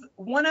have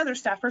one other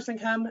staff person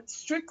come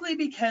strictly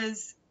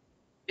because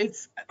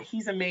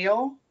he's a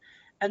male,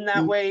 and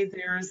that way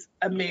there's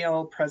a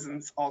male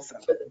presence also.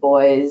 For the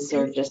boys,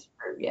 or just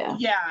for,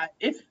 Yeah,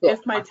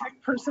 if my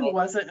tech person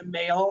wasn't a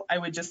male, I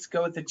would just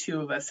go with the 2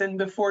 of us. And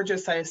before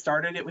Josiah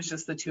started, it was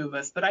just the 2 of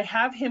us. But I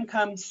have him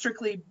come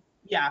strictly,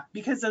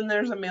 because then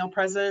there's a male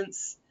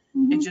presence.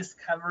 It just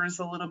covers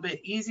a little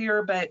bit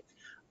easier. But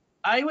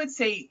I would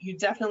say you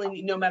definitely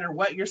need, no matter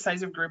what your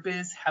size of group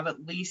is, have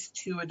at least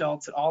 2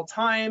 adults at all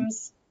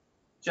times,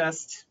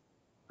 just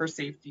for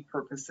safety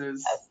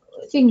purposes.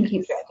 Absolutely. So you can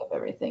keep track of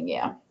everything,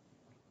 Yeah.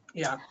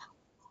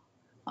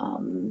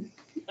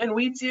 And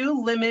we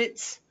do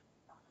limit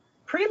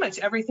pretty much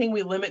everything.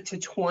 We limit to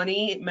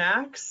 20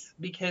 max,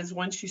 because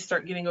once you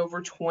start getting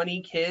over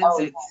 20 kids,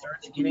 it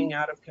starts getting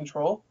out of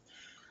control.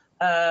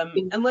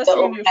 Unless you're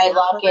going to do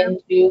lock-in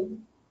too.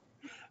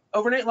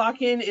 Overnight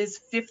lock-in is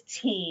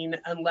 15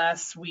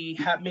 unless we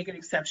make an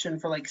exception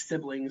for like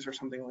siblings or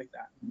something like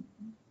that.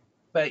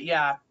 But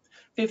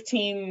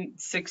 15,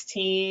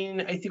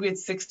 16. I think we had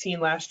 16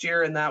 last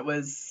year, and it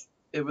was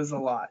a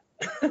lot.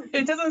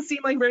 It doesn't seem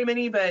like very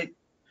many, but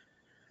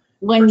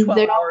for 12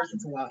 hours,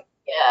 it's a lot.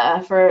 Yeah,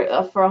 for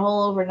a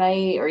whole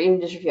overnight or even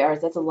just a few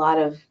hours, that's a lot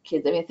of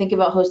kids. I mean, think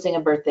about hosting a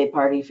birthday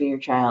party for your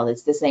child.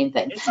 It's the same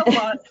thing. It's a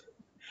lot.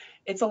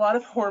 It's a lot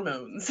of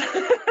hormones.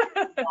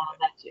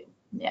 That too.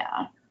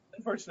 Yeah.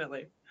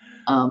 Unfortunately.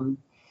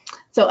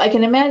 So I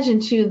can imagine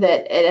too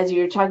that as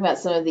you were talking about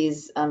some of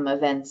these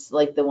events,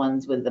 like the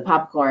ones with the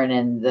popcorn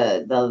and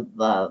the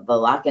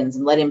lock-ins,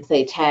 and let him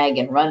play tag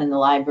and run in the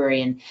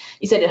library, and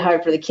you said it's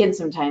hard for the kids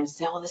sometimes to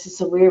say, "Oh, this is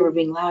so weird. We're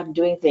being loud and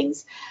doing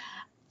things."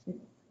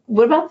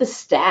 What about the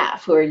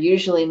staff, who are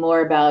usually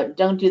more about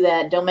don't do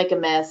that, don't make a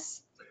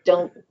mess,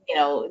 don't,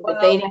 but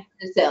they have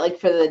to say, like,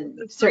 for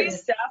the certain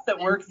staff that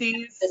work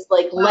these, just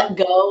let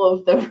go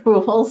of the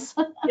rules.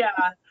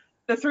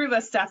 The 3 of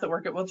us staff that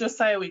work it,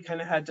 Josiah, we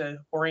kind of had to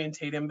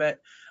orientate him, but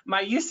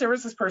my youth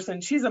services person,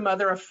 she's a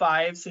mother of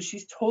 5, so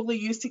she's totally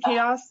used to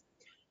chaos.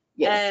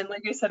 Yes. And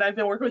like I said, I've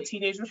been working with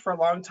teenagers for a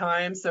long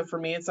time, so for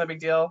me, it's no big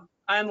deal.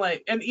 I'm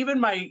like, and even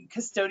my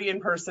custodian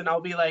person,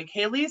 I'll be like,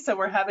 "Hey, Lisa,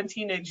 we're having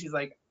teenage." She's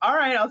like, "All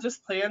right, I'll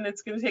just plan.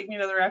 It's going to take me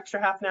another extra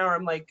half an hour."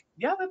 I'm like,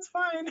 "Yeah, that's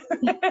fine."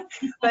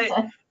 But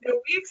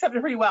we accept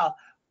it pretty well.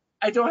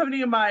 I don't have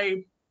any of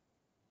my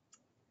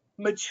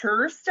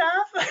mature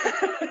staff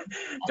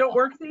don't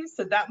work these,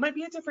 so that might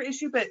be a different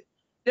issue, but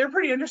they're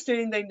pretty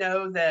understanding. They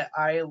know that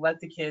I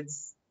want the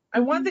kids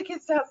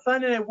to have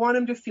fun, and I want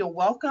them to feel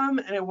welcome,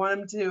 and I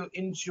want them to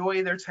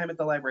enjoy their time at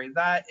the library.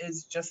 That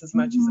is just as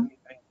much as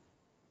anything.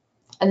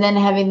 And then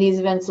having these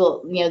events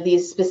will,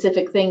 these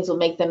specific things will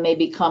make them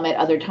maybe come at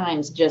other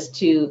times just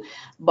to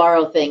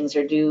borrow things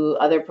or do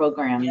other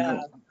programs.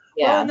 Well,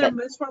 and they're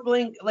much more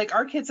willing, like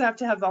our kids have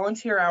to have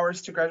volunteer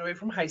hours to graduate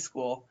from high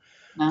school.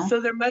 So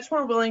they're much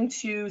more willing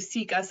to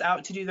seek us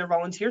out to do their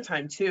volunteer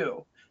time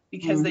too,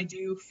 because they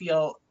do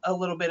feel a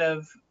little bit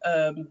of,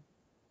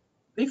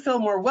 they feel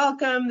more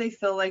welcome. They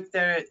feel like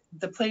the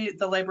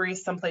library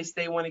is someplace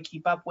they want to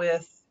keep up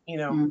with, you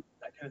know,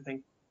 that kind of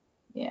thing.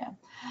 Yeah.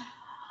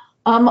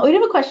 We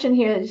have a question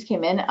here that just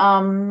came in.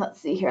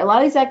 Let's see here. A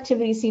lot of these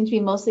activities seem to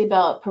be mostly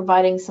about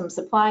providing some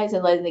supplies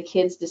and letting the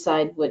kids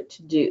decide what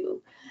to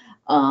do.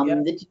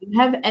 Do you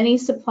have any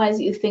supplies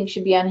that you think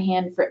should be on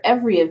hand for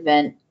every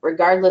event,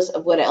 regardless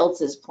of what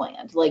else is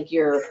planned? Like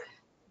your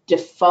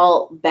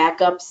default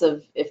backups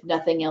of if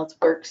nothing else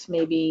works,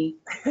 maybe?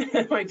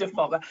 My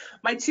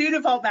two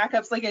default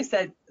backups, like I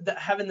said,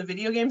 having the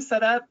video game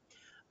set up,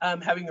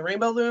 having the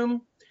rainbow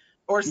loom,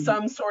 or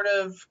some sort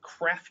of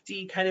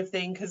crafty kind of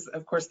thing, because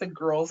of course the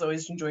girls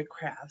always enjoy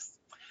crafts,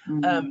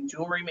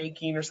 jewelry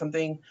making or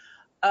something.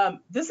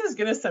 This is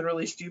gonna sound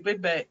really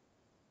stupid, but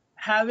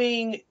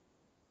having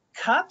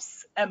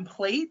cups and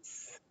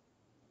plates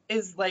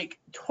is like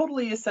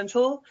totally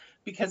essential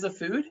because of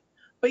food.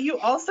 But you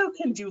also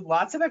can do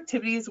lots of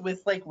activities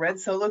with like red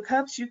Solo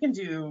cups. You can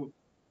do,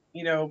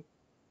 you know,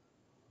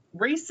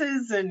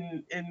 races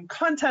and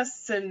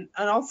contests and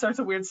all sorts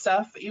of weird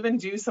stuff. Even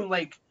do some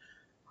like,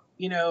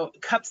 you know,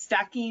 cup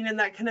stacking and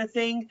that kind of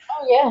thing.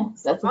 Oh yeah,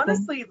 that's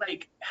honestly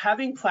like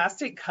having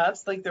plastic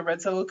cups like the red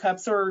Solo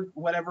cups or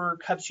whatever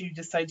cups you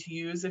decide to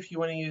use, if you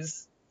want to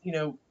use, you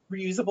know,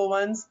 reusable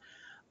ones.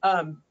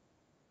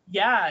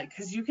 Yeah,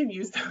 because you can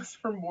use those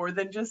for more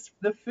than just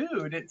the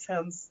food. It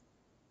sounds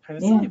kind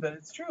of silly, but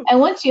it's true. And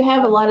once you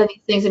have a lot of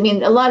these things, I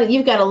mean,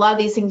 you've got a lot of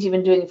these things you've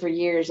been doing for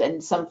years,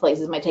 and some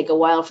places might take a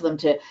while for them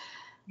to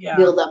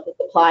build up the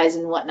supplies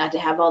and whatnot to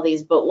have all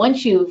these. But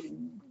once you've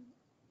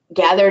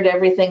gathered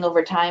everything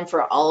over time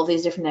for all of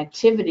these different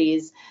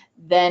activities,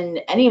 then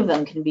any of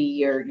them can be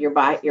your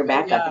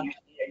backup.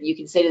 You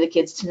can say to the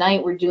kids,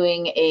 tonight we're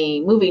doing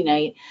a movie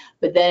night,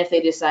 but then if they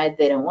decide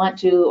they don't want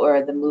to,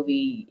 or the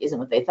movie isn't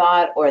what they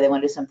thought, or they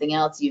want to do something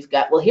else, you've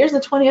got, well, here's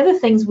the 20 other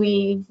things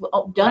we've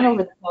done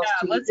over the past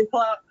 2 years. Pull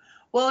out.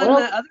 Well, and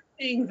the other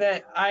thing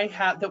that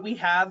we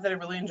have that I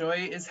really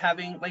enjoy is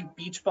having like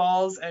beach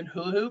balls and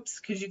hula hoops,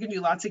 because you can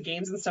do lots of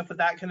games and stuff with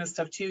that kind of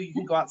stuff too. You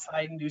can go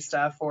outside and do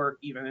stuff, or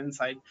even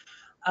inside.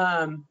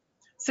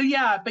 So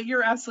yeah, but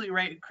you're absolutely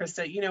right,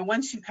 Krista. You know,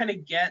 once you kind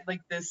of get like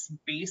this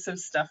base of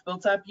stuff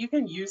built up, you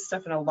can use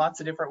stuff in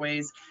lots of different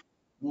ways.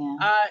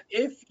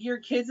 If your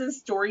kids in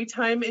story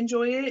time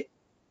enjoy it,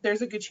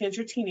 there's a good chance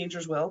your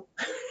teenagers will.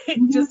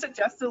 Just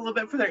adjust it a little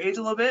bit for their age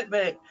a little bit,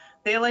 but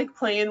they like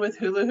playing with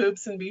hula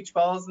hoops and beach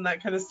balls and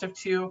that kind of stuff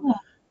too.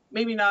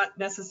 Maybe not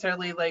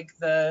necessarily like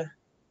the,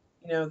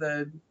 you know,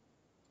 the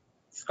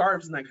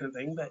scarves and that kind of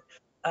thing, but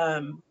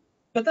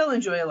they'll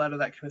enjoy a lot of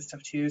that kind of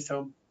stuff too.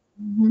 So,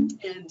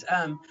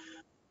 and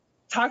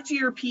talk to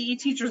your PE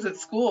teachers at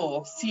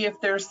school, see if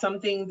there's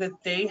something that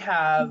they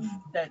have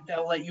that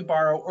they'll let you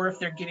borrow, or if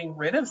they're getting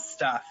rid of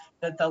stuff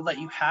that they'll let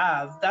you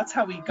have. That's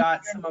how we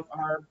got some of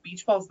our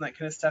beach balls and that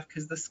kind of stuff,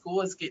 because the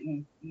school is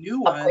getting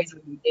new ones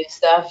and new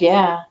stuff. Gave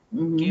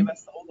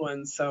us the old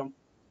ones. So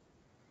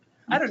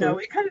I don't know.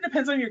 It kind of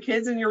depends on your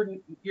kids and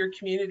your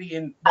community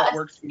and what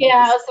works for you.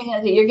 Yeah, I was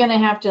thinking that you're going to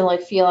have to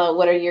like feel out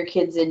what are your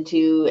kids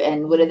into,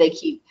 and what do they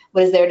keep,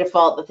 what is their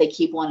default that they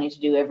keep wanting to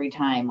do every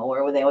time,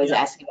 or what they always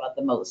asking about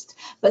the most.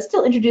 But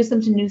still introduce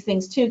them to new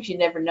things too, because you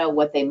never know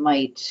what they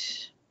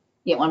might,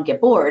 you don't want to get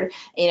bored, and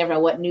you never know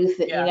what new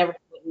you never know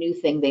what new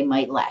thing they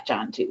might latch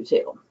on to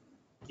too.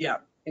 Yeah,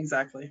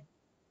 exactly.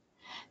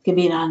 Could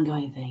be an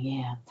ongoing thing,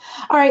 yeah.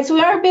 All right, so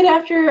we are a bit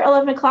after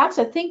 11 o'clock,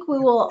 so I think we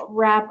will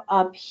wrap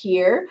up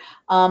here.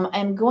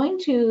 I'm going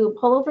to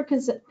pull over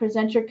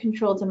presenter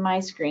control to my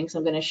screen, so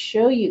I'm going to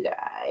show you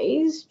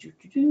guys.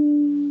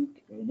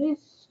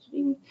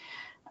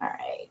 All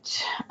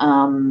right.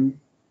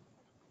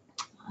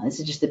 This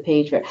is just the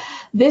page.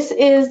 This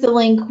is the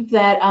link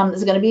that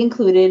is going to be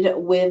included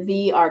with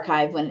the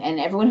archive, and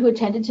everyone who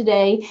attended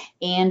today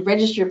and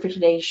registered for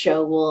today's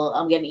show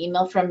will get an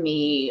email from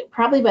me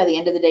probably by the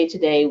end of the day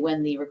today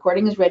when the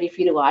recording is ready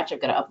for you to watch. I'm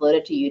going to upload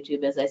it to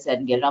YouTube, as I said,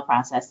 and get it all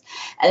processed.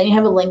 And then you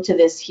have a link to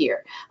this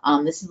here.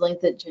 This is a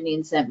link that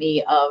Janene sent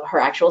me of her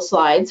actual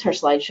slides. Her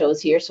slideshow is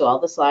here, so all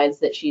the slides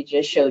that she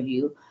just showed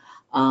you.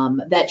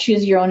 That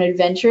Choose Your Own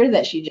Adventure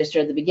that she just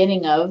showed at the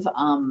beginning of,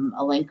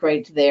 a link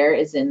right there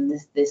is in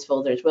this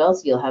folder as well,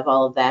 so you'll have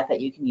all of that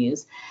you can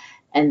use.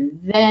 And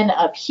then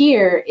up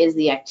here is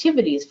the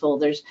activities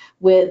folders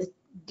with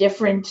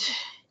different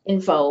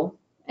info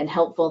and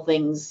helpful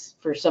things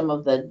for some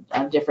of the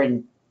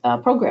different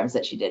programs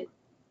that she did.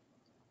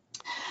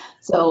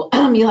 So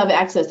you'll have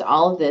access to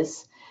all of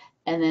this.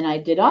 And then I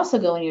did also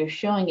go, when you're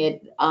showing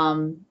it,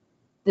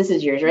 this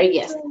is yours, right?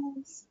 Yes.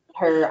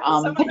 Her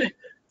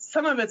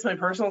some of it's my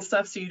personal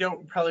stuff, so you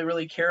don't probably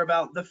really care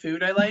about the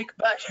food I like,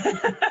 but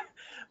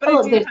but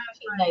I do have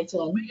my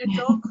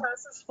adult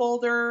classes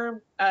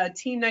folder,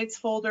 teen nights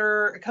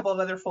folder, a couple of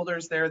other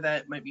folders there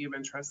that might be of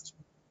interest.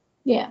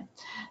 Yeah,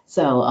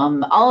 so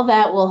all of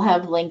that will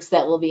have links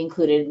that will be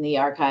included in the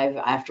archive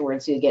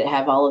afterwards, so you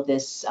have all of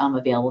this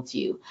available to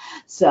you.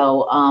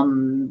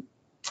 So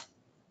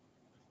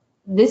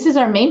This is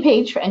our main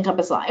page for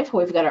NCompass Live.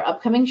 We've got our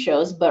upcoming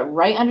shows, but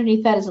right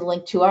underneath that is a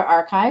link to our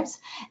archives.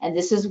 And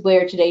this is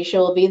where today's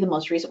show will be. The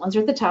most recent ones are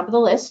at the top of the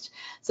list.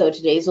 So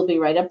today's will be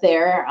right up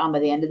there by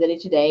the end of the day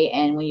today.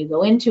 And when you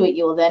go into it,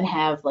 you will then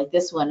have, like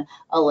this one,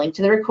 a link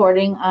to the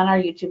recording on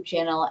our YouTube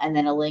channel, and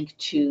then a link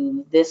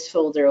to this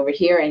folder over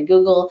here in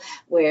Google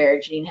where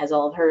Janene has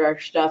all of her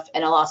stuff.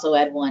 And I'll also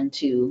add one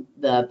to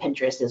the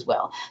Pinterest as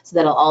well. So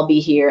that'll all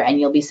be here, and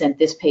you'll be sent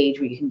this page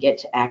where you can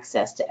get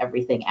access to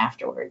everything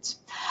afterwards.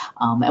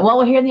 And while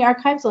we're here in the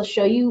archives, I'll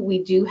show you,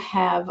 we do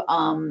have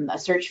a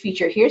search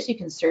feature here, so you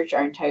can search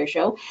our entire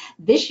show.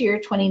 This year,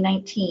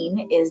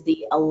 2019, is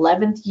the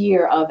 11th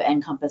year of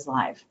NCompass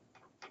Live.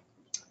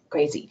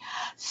 Crazy.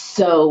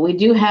 So we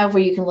do have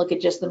where you can look at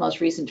just the most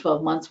recent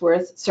 12 months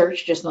worth,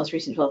 search just the most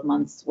recent 12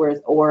 months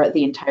worth, or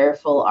the entire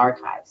full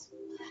archives.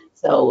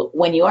 So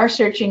when you are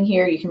searching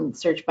here, you can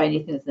search by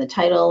anything that's in the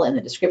title and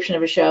the description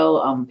of a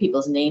show,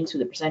 people's names, who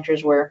the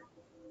presenters were.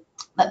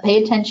 But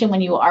pay attention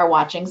when you are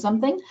watching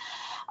something.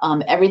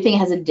 Everything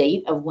has a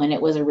date of when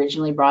it was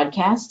originally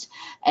broadcast.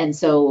 And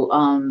so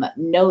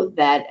note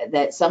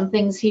that some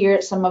things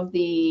here, some of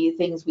the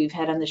things we've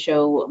had on the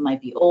show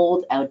might be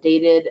old,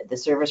 outdated, the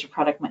service or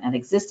product might not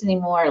exist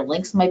anymore,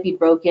 links might be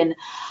broken,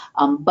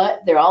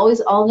 but they're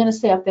always all going to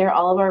stay up there.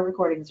 All of our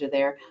recordings are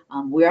there.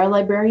 We are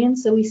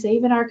librarians, so we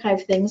save and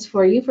archive things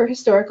for you for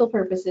historical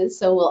purposes.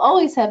 So we'll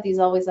always have these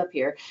always up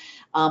here.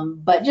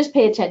 But just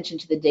pay attention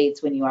to the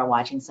dates when you are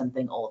watching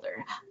something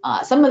older.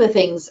 Some of the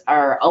things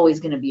are always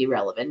going to be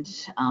relevant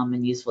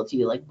and useful to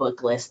you, like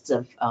book lists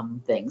of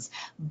things,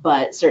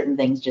 but certain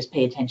things just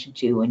pay attention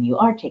to when you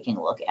are taking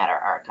a look at our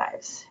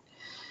archives.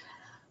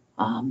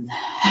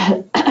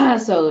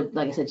 So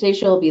like I said, today's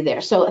show will be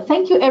there. So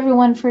thank you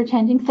everyone for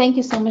attending. Thank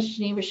you so much,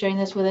 Janene, for sharing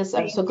this with us.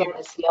 I'm so glad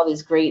to see all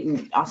these great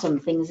and awesome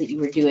things that you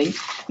were doing.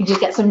 We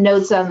just got some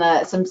notes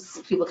on some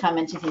people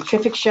commenting,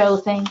 terrific show,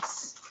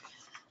 thanks.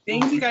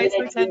 Thank you guys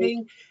for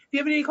attending. If you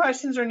have any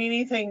questions or need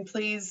anything,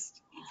 please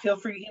feel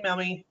free to email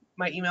me.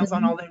 My email's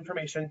on all the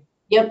information.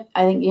 Yep,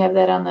 I think you have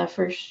that on the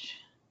first.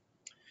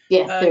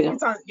 Yeah, there you go.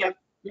 It's on, yep,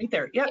 right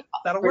there. Yep,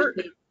 that'll work.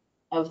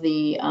 Of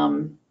the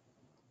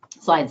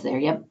slides there,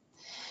 yep.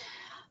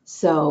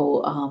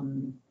 So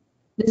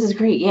this is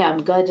great. Yeah,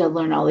 I'm glad to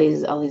learn all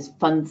these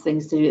fun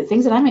things to do,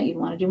 things that I might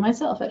even want to do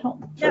myself at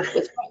home with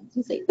friends.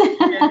 You see.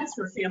 Yeah, it's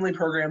for family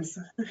programs.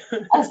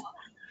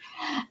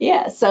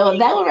 Yeah, so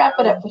that will wrap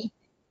it up for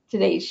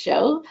today's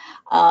show.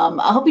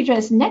 I hope you join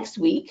us next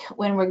week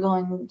when we're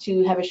going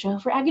to have a show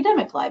for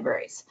academic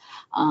libraries.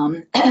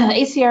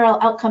 ACRL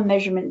Outcome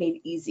Measurement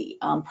Made Easy.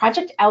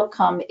 Project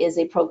Outcome is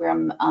a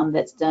program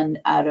that's done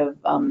out of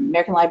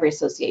American Library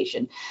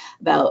Association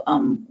about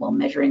well,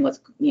 measuring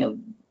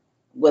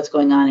what's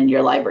going on in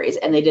your libraries.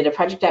 And they did a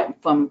project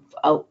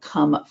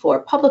outcome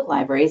for public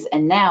libraries,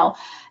 and now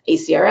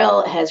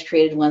ACRL has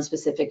created one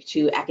specific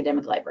to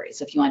academic libraries.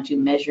 So if you want to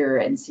measure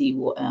and see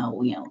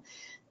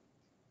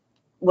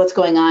what's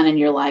going on in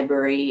your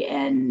library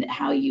and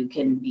how you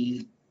can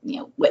be,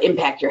 what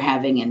impact you're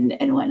having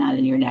and whatnot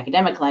in your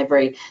academic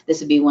library, this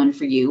would be one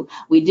for you.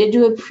 We did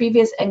do a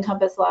previous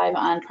NCompass Live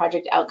on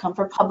Project Outcome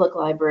for public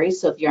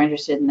libraries, so if you're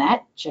interested in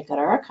that, check out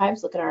our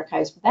archives, look at our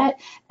archives for that,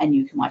 and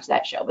you can watch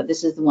that show. But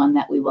this is the one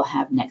that we will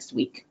have next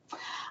week.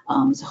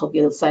 So hope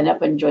you'll sign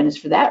up and join us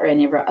for that or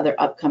any of our other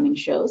upcoming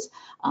shows.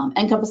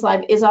 NCompass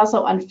Live is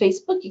also on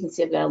Facebook. You can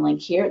see I've got a link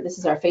here. This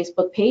is our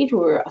Facebook page.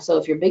 So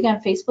if you're big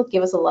on Facebook,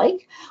 give us a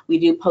like. We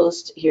do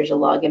post, here's a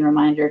login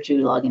reminder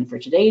to log in for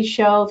today's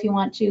show if you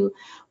want to.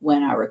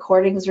 When our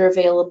recordings are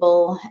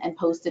available and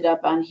posted up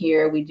on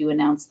here, we do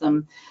announce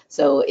them.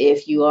 So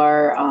if you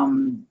are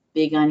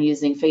big on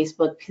using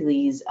Facebook,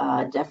 please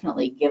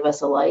definitely give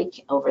us a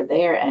like over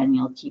there and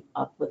you'll keep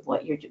up with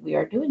what we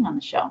are doing on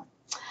the show.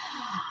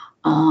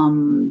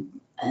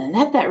 And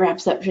that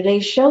wraps up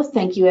today's show.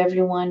 Thank you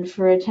everyone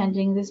for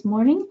attending this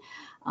morning.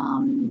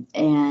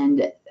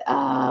 And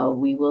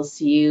we will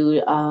see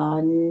you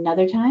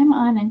another time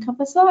on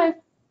NCompass Live.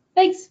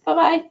 Thanks.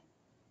 Bye-bye.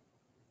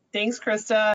 Thanks, Krista.